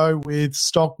then you go with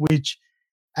stock which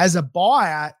as a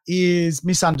buyer is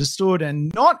misunderstood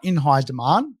and not in high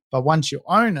demand, but once you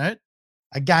own it,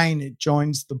 again, it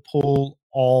joins the pool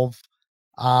of,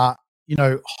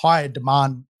 higher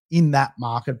demand in that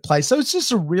marketplace. So it's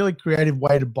just a really creative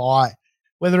way to buy,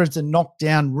 whether it's a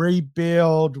knockdown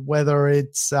rebuild, whether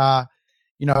it's,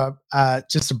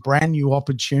 just a brand new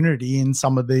opportunity in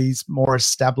some of these more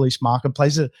established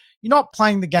marketplaces. You're not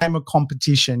playing the game of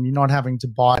competition. You're not having to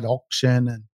buy at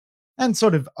auction and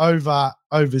sort of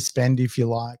overspend, if you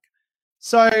like.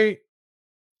 So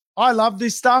I love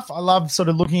this stuff. I love sort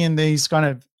of looking in these kind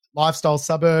of lifestyle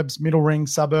suburbs, middle ring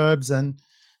suburbs, and,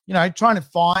 trying to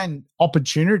find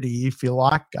opportunity, if you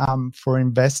like, for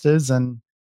investors. And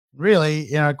really,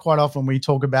 quite often we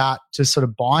talk about just sort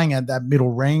of buying at that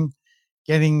middle ring,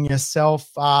 getting yourself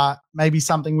maybe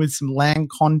something with some land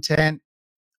content,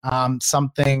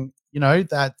 something,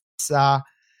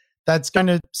 that's going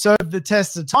to serve the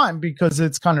test of time because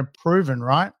it's kind of proven,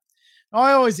 right?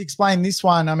 I always explain this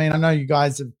one. I mean, I know you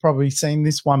guys have probably seen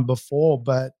this one before,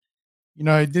 but,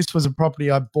 this was a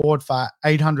property I bought for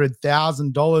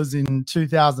 $800,000 in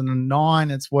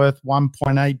 2009. It's worth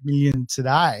 $1.8 million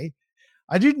today.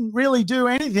 I didn't really do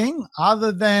anything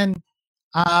other than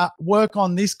work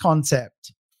on this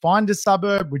concept. Find a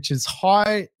suburb which is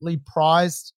highly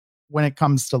prized when it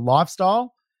comes to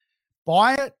lifestyle.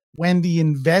 Buy it when the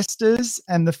investors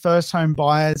and the first home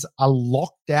buyers are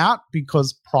locked out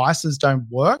because prices don't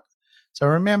work. So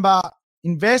remember,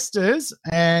 investors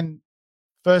and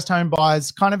first home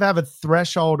buyers kind of have a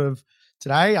threshold of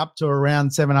today up to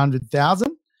around $700,000.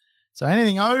 So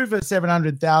anything over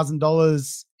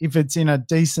 $700,000, if it's in a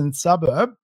decent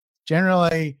suburb,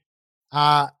 generally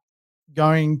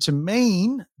going to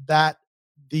mean that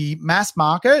the mass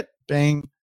market, being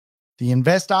the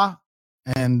investor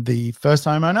and the first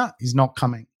homeowner, is not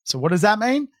coming. So what does that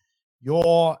mean?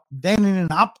 You're then in an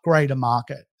upgrader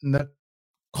market. And the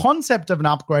concept of an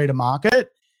upgrader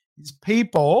market is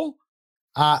people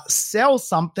sell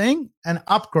something and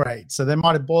upgrade. So they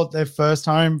might have bought their first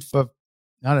home for,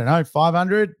 I don't know,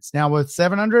 500. It's now worth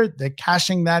 700. They're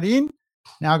cashing that in.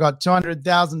 Now got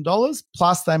 $200,000,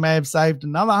 plus they may have saved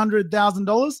another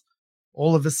 $100,000.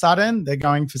 All of a sudden, they're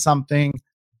going for something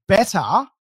better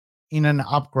in an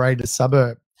upgraded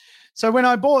suburb. So when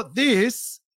I bought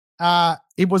this,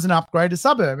 it was an upgraded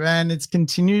suburb, and it's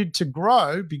continued to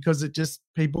grow because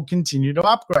people continue to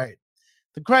upgrade.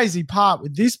 The crazy part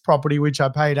with this property, which I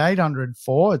paid $800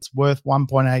 for, it's worth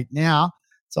 1.8 now.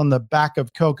 It's on the back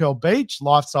of Curl Beach,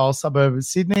 lifestyle suburb of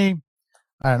Sydney.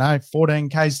 I don't know, 14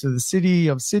 k's to the city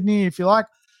of Sydney, if you like,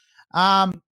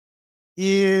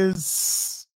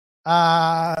 is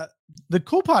the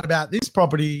cool part about this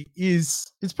property is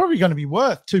it's probably going to be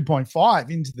worth 2.5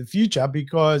 into the future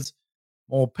because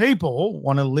more people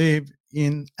want to live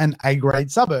in an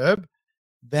A-grade suburb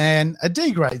than a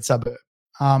D-grade suburb.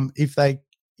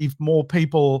 If more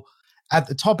people at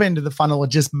the top end of the funnel are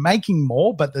just making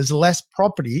more, but there's less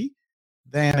property,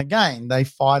 then again, they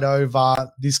fight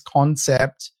over this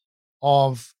concept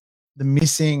of the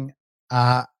missing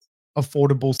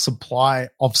affordable supply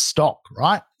of stock,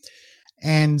 right?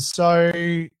 And so,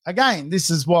 again, this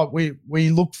is what we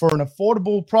look for: an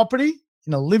affordable property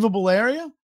in a livable area.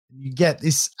 You get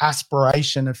this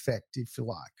aspiration effect, if you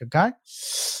like, okay?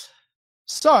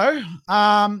 So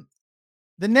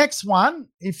the next one,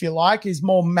 if you like, is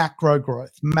more macro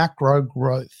growth.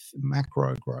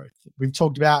 We've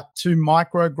talked about two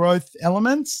micro growth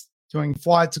elements: doing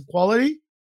flight to quality,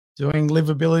 doing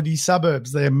livability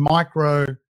suburbs. They're micro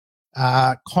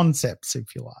concepts,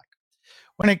 if you like.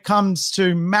 When it comes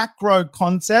to macro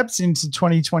concepts into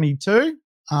 2022,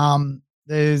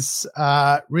 there's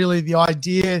really the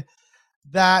idea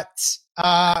that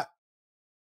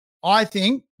I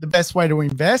think the best way to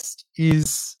invest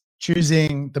is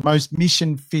choosing the most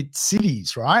mission fit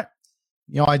cities, right?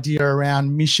 The idea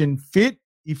around mission fit,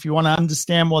 if you want to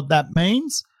understand what that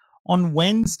means, on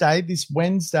this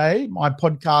Wednesday, my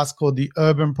podcast called The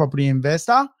Urban Property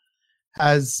Investor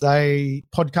has a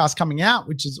podcast coming out,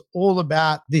 which is all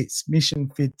about this mission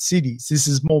fit cities. This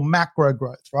is more macro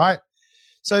growth, right?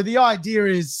 So the idea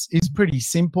is pretty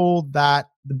simple, that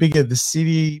the bigger the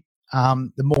city,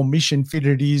 the more mission fit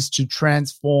it is to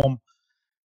transform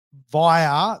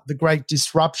via the great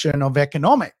disruption of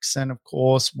economics. And of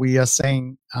course, we are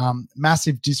seeing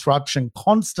massive disruption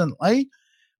constantly,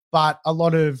 but a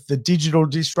lot of the digital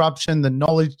disruption, the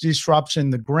knowledge disruption,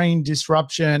 the green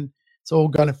disruption, it's all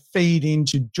going to feed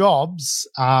into jobs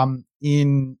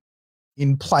in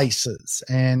places.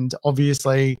 And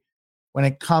obviously, when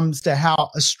it comes to how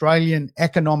Australian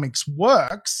economics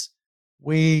works,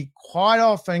 we quite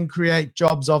often create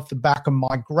jobs off the back of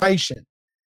migration.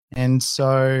 And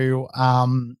so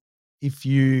if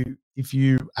you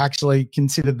actually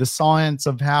consider the science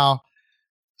of how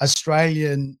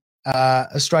Australia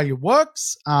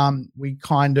works, we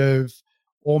kind of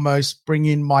almost bring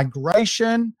in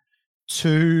migration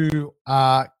to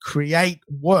create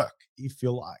work, if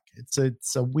you like.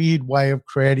 It's a weird way of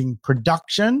creating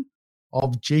production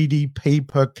of GDP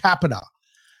per capita.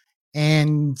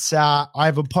 And I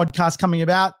have a podcast coming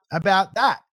about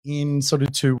that in sort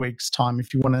of 2 weeks' time,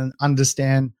 if you want to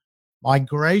understand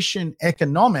migration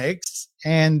economics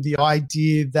and the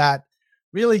idea that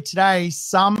really today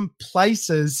some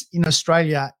places in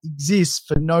Australia exist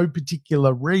for no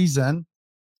particular reason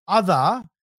other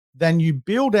than you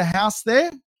build a house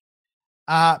there.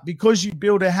 Because you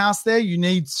build a house there, you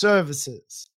need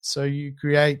services. So you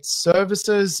create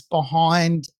services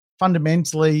behind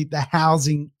fundamentally the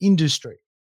housing industry.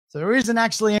 So there isn't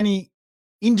actually any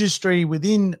industry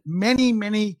within many,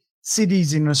 many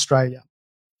cities in Australia.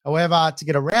 However, to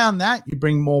get around that, you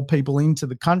bring more people into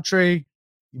the country,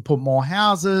 you put more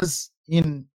houses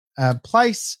in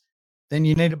place, then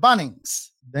you need a Bunnings,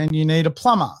 then you need a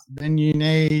plumber, then you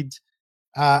need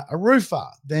a roofer,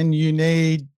 then you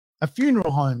need a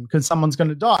funeral home because someone's going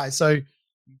to die. So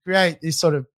you create this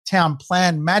sort of town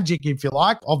plan magic, if you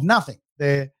like, of nothing.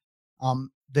 They're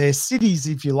cities,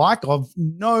 if you like, of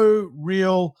no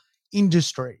real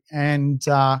industry. And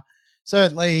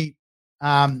certainly,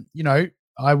 I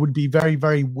would be very,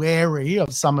 very wary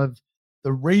of some of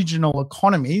the regional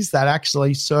economies that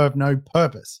actually serve no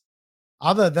purpose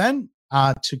other than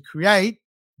to create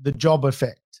the job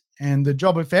effect. And the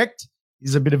job effect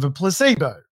is a bit of a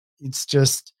placebo. It's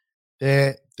just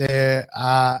they're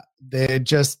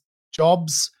just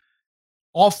jobs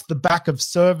off the back of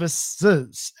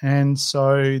services, and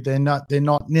so they're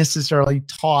not necessarily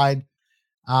tied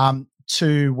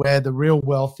to where the real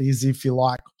wealth is, if you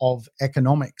like, of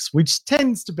economics, which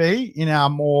tends to be in our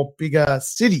more bigger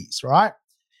cities, right?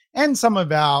 And some of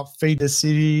our feeder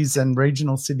cities and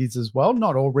regional cities as well.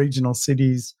 Not all regional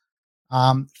cities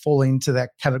fall into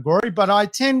that category, but I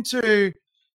tend to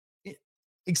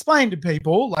explain to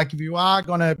people, like, if you are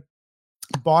going to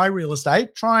buy real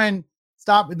estate, try and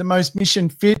start with the most mission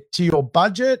fit to your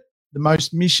budget, the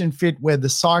most mission fit where the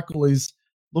cycle is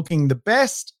looking the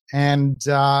best, and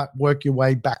work your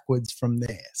way backwards from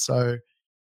there. So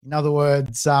in other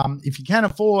words, if you can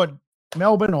afford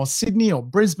Melbourne or Sydney or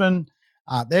Brisbane,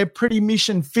 they're pretty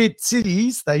mission fit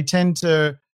cities. They tend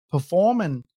to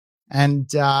perform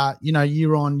and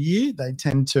year on year, they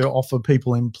tend to offer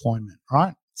people employment,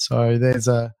 right? So there's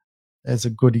a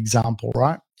good example,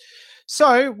 right?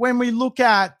 So when we look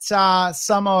at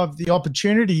some of the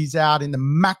opportunities out in the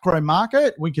macro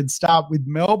market, we could start with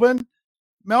Melbourne.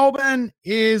 Melbourne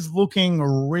is looking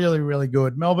really, really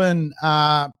good. Melbourne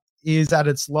is at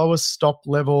its lowest stock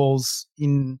levels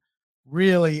in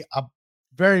really a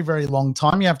very, very long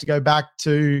time. You have to go back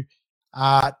to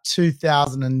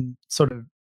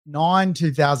 2009,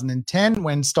 2010,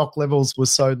 when stock levels were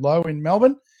so low in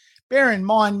Melbourne. Bear in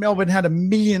mind, Melbourne had 1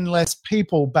 million less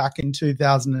people back in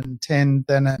 2010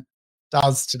 than it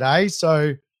does today.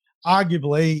 So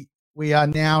arguably, we are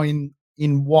now in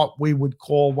what we would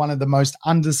call one of the most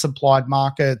undersupplied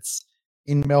markets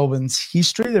in Melbourne's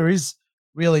history. There is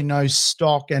really no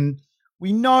stock. And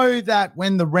we know that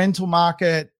when the rental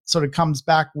market sort of comes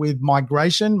back with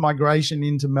migration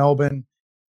into Melbourne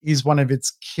is one of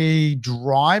its key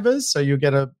drivers. So you'll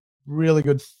get a really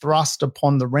good thrust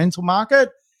upon the rental market.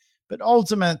 But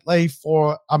ultimately,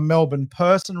 for a Melbourne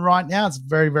person right now, it's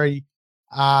very, very,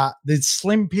 there's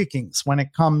slim pickings when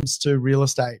it comes to real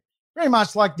estate. Very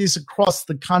much like this across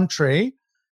the country.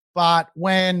 But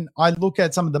when I look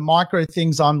at some of the micro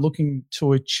things I'm looking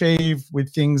to achieve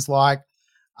with things like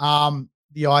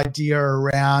the idea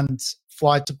around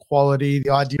flight to quality,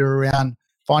 the idea around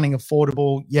finding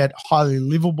affordable yet highly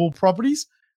livable properties,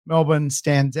 Melbourne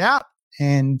stands out.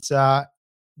 And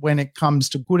when it comes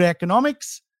to good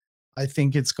economics, I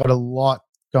think it's got a lot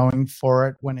going for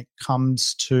it when it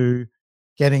comes to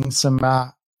getting some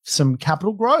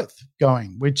capital growth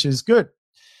going, which is good.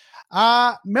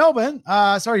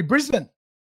 Brisbane.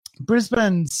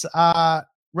 Brisbane's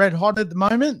red hot at the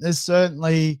moment. There's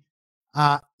certainly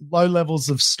low levels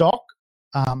of stock.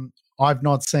 I've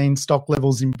not seen stock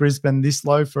levels in Brisbane this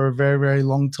low for a very, very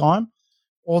long time.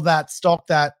 All that stock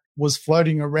that was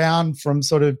floating around from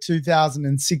sort of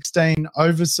 2016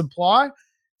 oversupply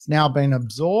has now been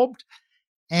absorbed.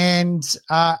 And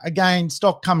again,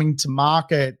 stock coming to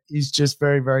market is just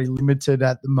very, very limited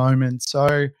at the moment.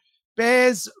 So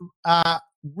bears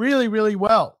really, really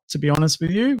well, to be honest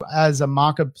with you, as a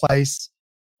marketplace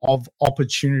of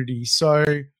opportunity. So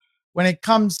when it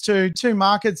comes to two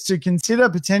markets to consider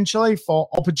potentially for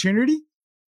opportunity,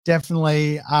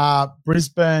 definitely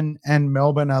Brisbane and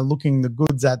Melbourne are looking the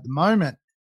goods at the moment.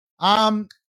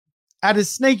 At a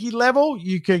sneaky level,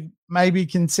 you could maybe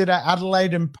consider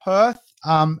Adelaide and Perth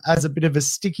as a bit of a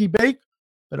sticky beak,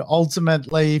 but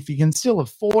ultimately, if you can still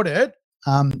afford it,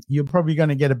 you're probably going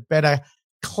to get a better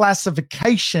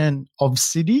classification of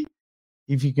city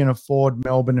if you can afford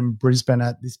Melbourne and Brisbane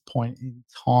at this point in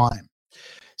time.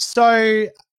 So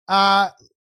I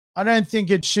don't think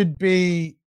it should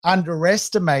be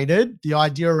underestimated, the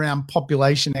idea around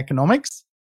population economics.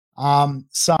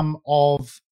 Some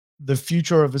of the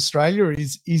future of Australia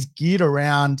is geared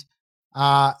around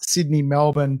Sydney,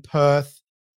 Melbourne, Perth,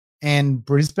 and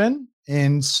Brisbane.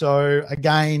 And so,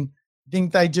 again, I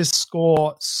think they just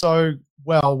score so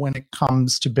well when it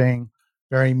comes to being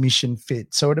very mission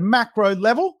fit. So at a macro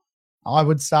level, I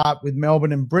would start with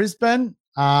Melbourne and Brisbane.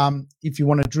 If you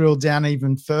want to drill down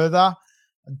even further,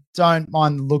 I don't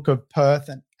mind the look of Perth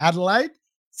and Adelaide.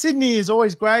 Sydney is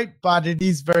always great, but it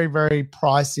is very, very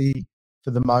pricey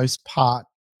for the most part.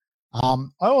 I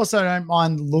also don't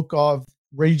mind the look of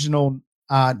regional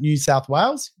New South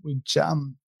Wales, which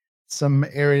some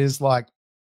areas like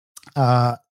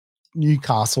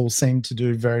Newcastle seem to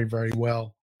do very, very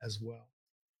well as well.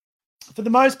 For the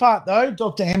most part, though,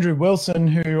 Dr. Andrew Wilson,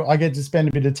 who I get to spend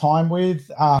a bit of time with,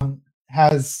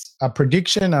 has a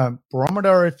prediction, a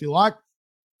barometer, if you like.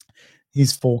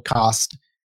 His forecast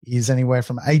is anywhere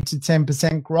from 8 to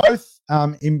 10% growth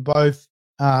in both,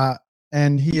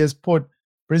 and he has put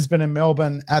Brisbane and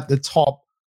Melbourne at the top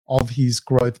of his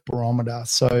growth barometer.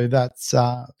 So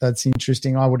that's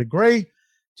interesting. I would agree,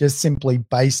 just simply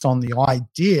based on the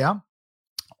idea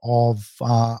of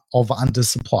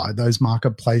undersupply. Those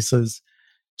marketplaces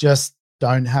just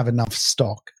don't have enough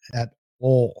stock at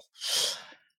all.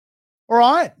 All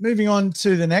right, moving on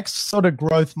to the next sort of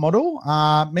growth model,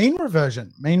 mean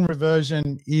reversion. Mean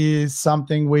reversion is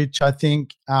something which I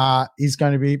think is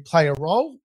going to play a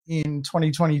role in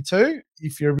 2022.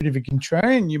 If you're a bit of a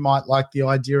contrarian, you might like the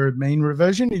idea of mean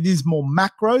reversion. It is more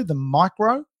macro than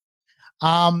micro.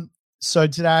 So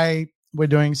today we're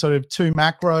doing sort of two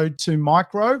macro, two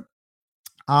micro.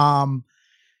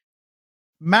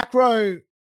 Macro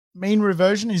mean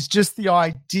reversion is just the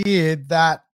idea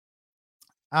that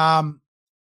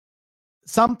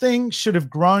something should have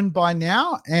grown by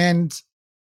now, and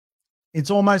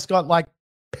it's almost got like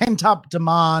pent up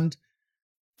demand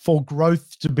for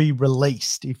growth to be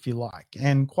released, if you like.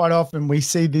 And quite often we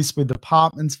see this with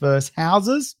apartments versus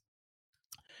houses.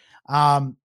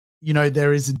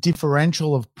 There is a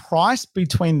differential of price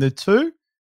between the two.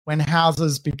 When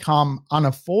houses become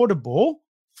unaffordable,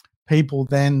 people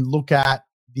then look at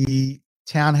the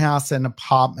townhouse and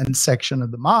apartment section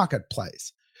of the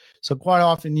marketplace. So quite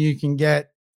often you can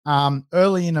get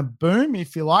early in a boom,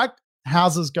 if you like,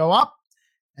 houses go up,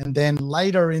 and then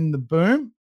later in the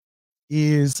boom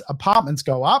is apartments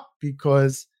go up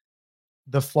because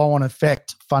the flow-on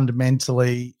effect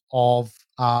fundamentally of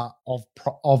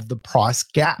the price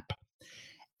gap.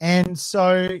 And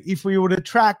so if we were to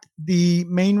track the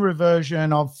mean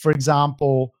reversion of, for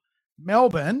example,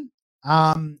 Melbourne,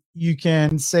 you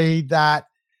can see that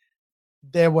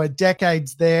there were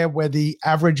decades there where the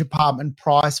average apartment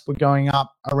price were going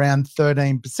up around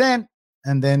 13%.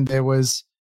 And then there was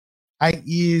 8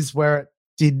 years where it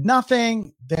did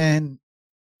nothing. Then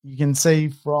you can see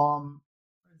from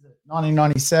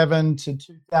 1997 to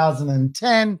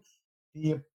 2010,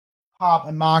 the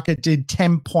apartment market did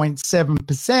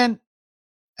 10.7%.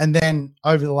 And then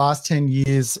over the last 10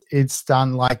 years, it's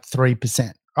done like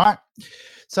 3%, right?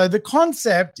 So the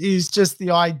concept is just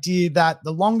the idea that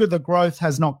the longer the growth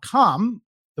has not come,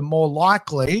 the more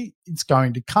likely it's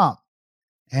going to come.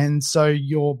 And so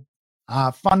you're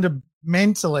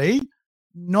fundamentally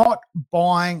not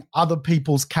buying other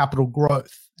people's capital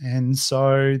growth. And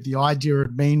so the idea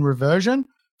of mean reversion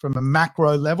from a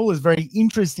macro level is very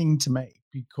interesting to me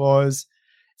because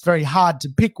it's very hard to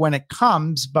pick when it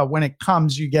comes, but when it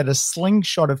comes, you get a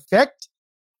slingshot effect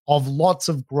of lots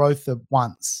of growth at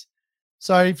once.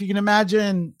 So if you can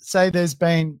imagine, say there's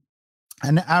been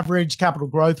an average capital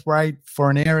growth rate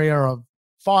for an area of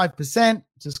 5%,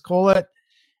 just call it,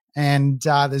 and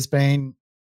there's been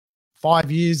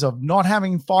 5 years of not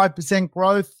having 5%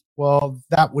 growth, well,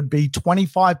 that would be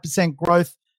 25%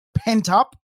 growth pent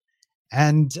up.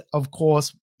 And of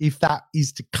course, if that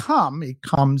is to come, it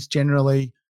comes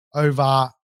generally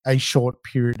over a short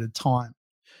period of time.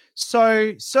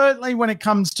 So certainly when it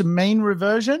comes to mean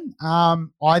reversion,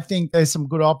 I think there's some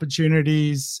good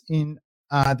opportunities in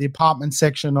the apartment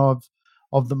section of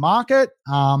the market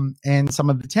and some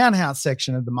of the townhouse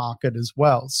section of the market as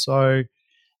well. So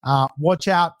watch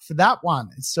out for that one.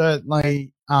 It's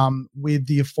certainly with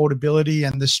the affordability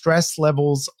and the stress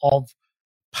levels of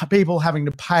people having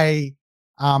to pay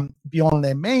beyond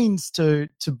their means to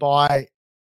buy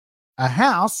a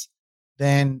house,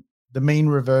 then the mean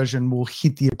reversion will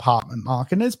hit the apartment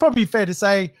market. And it's probably fair to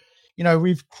say,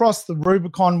 we've crossed the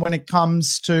Rubicon when it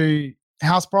comes to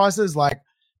house prices. Like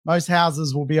most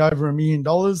houses will be over $1 million.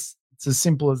 It's as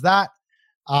simple as that.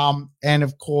 And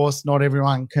of course, not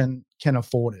everyone can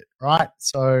afford it, right?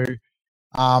 So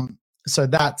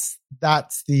that's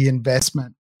the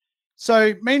investment.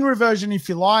 So mean reversion, if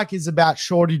you like, is about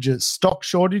shortages, stock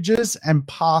shortages, and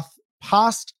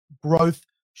past growth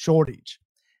shortage.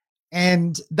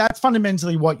 And that's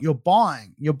fundamentally what you're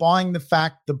buying. You're buying the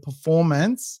fact the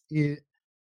performance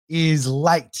is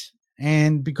late.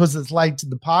 And because it's late to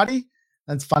the party,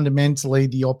 that's fundamentally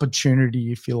the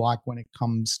opportunity, if you like, when it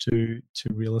comes to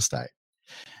real estate.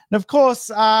 And of course,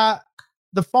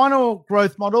 the final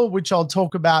growth model, which I'll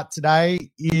talk about today,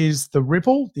 is the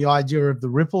ripple, the idea of the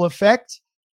ripple effect.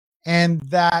 And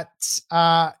that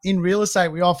in real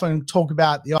estate, we often talk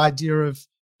about the idea of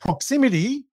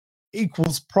proximity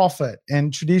equals profit.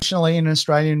 And traditionally in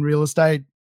Australian real estate,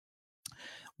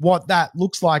 what that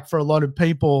looks like for a lot of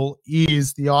people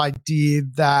is the idea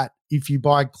that if you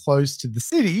buy close to the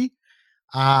city,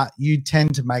 you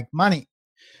tend to make money.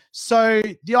 So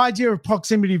the idea of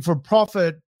proximity for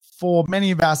profit for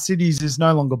many of our cities is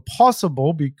no longer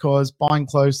possible because buying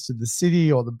close to the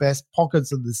city or the best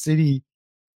pockets of the city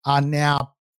are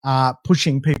now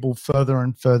pushing people further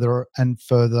and further and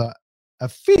further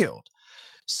afield.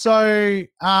 So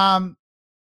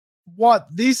what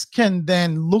this can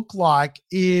then look like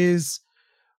is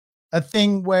a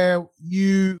thing where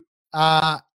you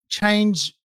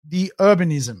change the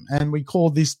urbanism, and we call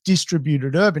this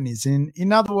distributed urbanism.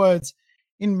 In other words,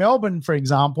 in Melbourne, for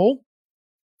example,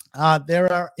 there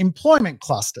are employment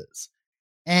clusters.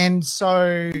 And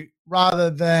so rather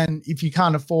than if you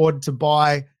can't afford to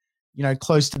buy,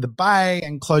 close to the Bay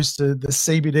and close to the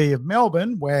CBD of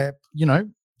Melbourne, where,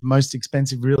 most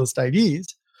expensive real estate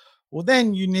is, well,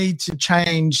 then you need to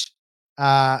change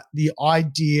the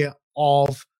idea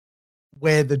of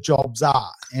where the jobs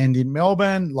are. And in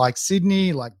Melbourne, like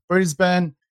Sydney, like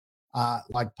Brisbane,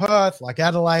 like Perth, like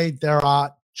Adelaide, there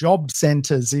are job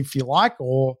centres, if you like,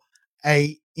 or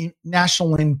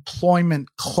national employment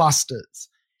clusters.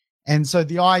 And so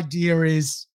the idea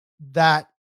is that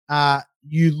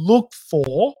you look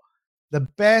for the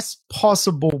best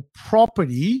possible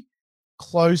property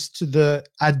close to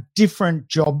a different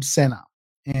job center.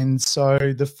 And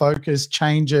so the focus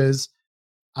changes.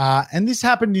 And this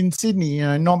happened in Sydney.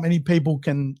 Not many people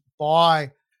can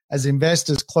buy as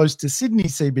investors close to Sydney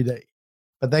CBD,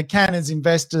 but they can as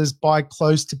investors buy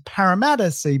close to Parramatta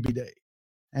CBD.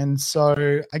 And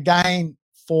so again,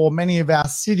 for many of our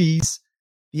cities,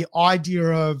 the idea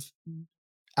of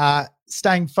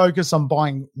staying focused on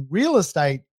buying real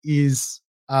estate is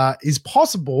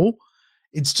possible.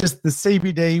 It's just the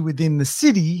CBD within the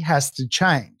city has to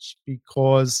change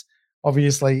because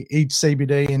obviously each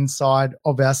CBD inside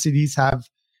of our cities have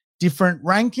different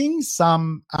rankings.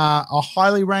 Some are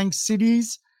highly ranked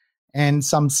cities, and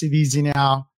some cities in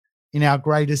our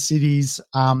greater cities,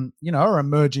 are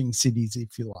emerging cities,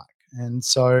 if you like. And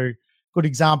so, good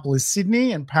example is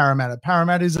Sydney and Parramatta.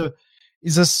 Parramatta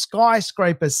is a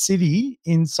skyscraper city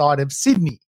inside of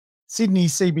Sydney. Sydney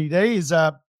CBD is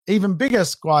a even bigger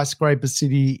skyscraper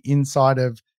city inside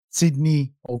of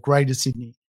Sydney or Greater Sydney.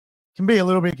 It can be a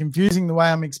little bit confusing the way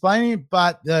I'm explaining it,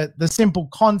 but the simple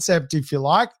concept, if you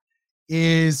like,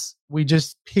 is we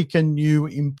just pick a new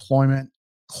employment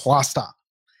cluster.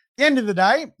 At the end of the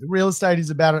day, real estate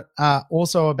is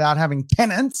also about having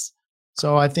tenants.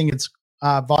 So I think it's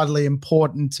vitally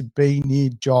important to be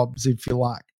near jobs, if you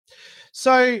like.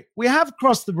 So we have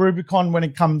crossed the Rubicon when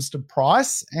it comes to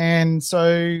price. And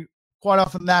so quite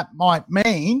often that might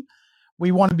mean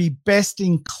we want to be best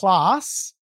in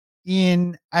class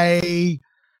in a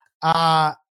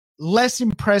less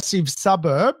impressive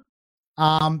suburb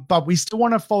but we still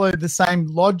want to follow the same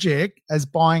logic as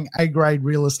buying A-grade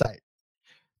real estate.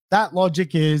 That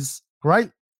logic is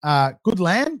great, good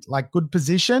land, like good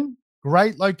position,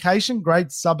 great location,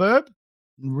 great suburb,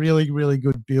 really, really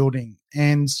good building.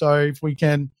 And so if we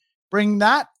can bring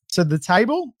that to the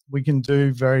table, we can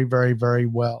do very, very, very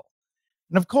well.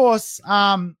 And of course,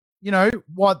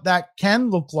 what that can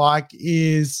look like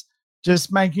is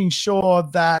just making sure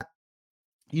that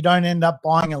you don't end up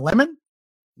buying a lemon.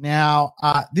 Now,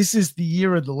 this is the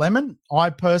year of the lemon. I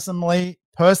personally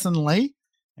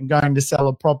am going to sell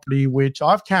a property which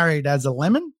I've carried as a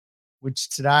lemon, which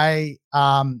today,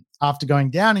 after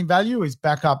going down in value, is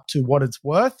back up to what it's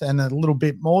worth and a little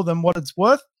bit more than what it's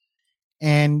worth.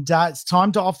 And it's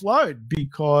time to offload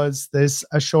because there's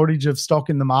a shortage of stock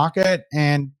in the market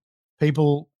and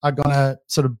people are going to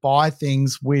sort of buy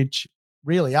things which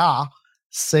really are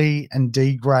C and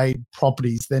D grade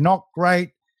properties. They're not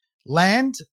great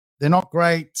land, they're not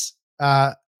great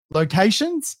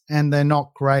locations, and they're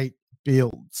not great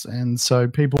builds. And so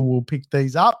people will pick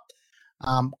these up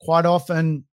quite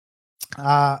often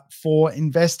for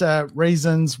investor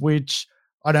reasons, which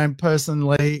I don't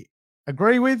personally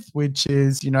agree with, which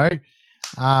is,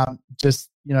 just,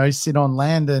 sit on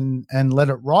land and let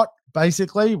it rot,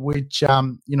 basically, which,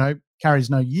 carries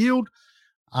no yield.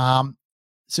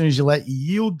 As soon as you let your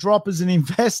yield drop as an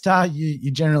investor,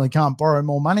 you generally can't borrow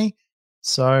more money.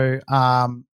 So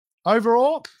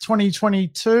overall,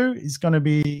 2022 is going to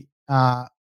be a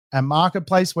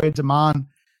marketplace where demand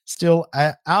still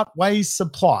outweighs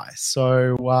supply.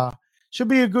 So should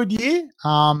be a good year.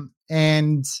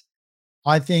 And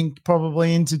I think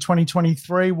probably into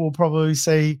 2023, we'll probably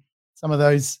see some of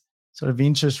those sort of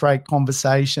interest rate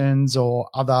conversations or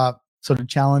other sort of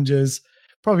challenges.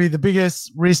 Probably the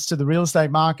biggest risk to the real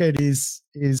estate market is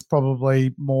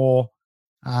probably more,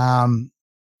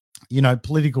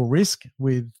 political risk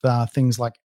with things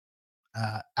like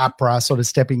APRA sort of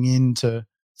stepping in to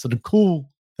sort of cool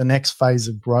the next phase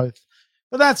of growth.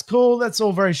 But that's cool. That's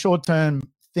all very short-term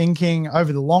thinking.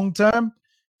 Over the long term,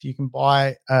 if you can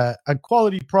buy a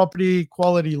quality property,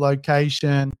 quality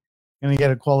location, you're going to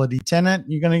get a quality tenant,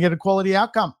 you're going to get a quality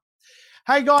outcome.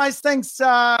 Hey, guys, thanks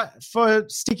for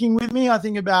sticking with me. I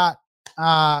think about,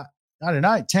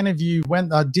 10 of you went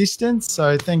the distance,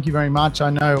 so thank you very much. I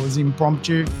know it was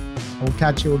impromptu. We'll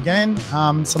catch you again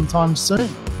sometime soon.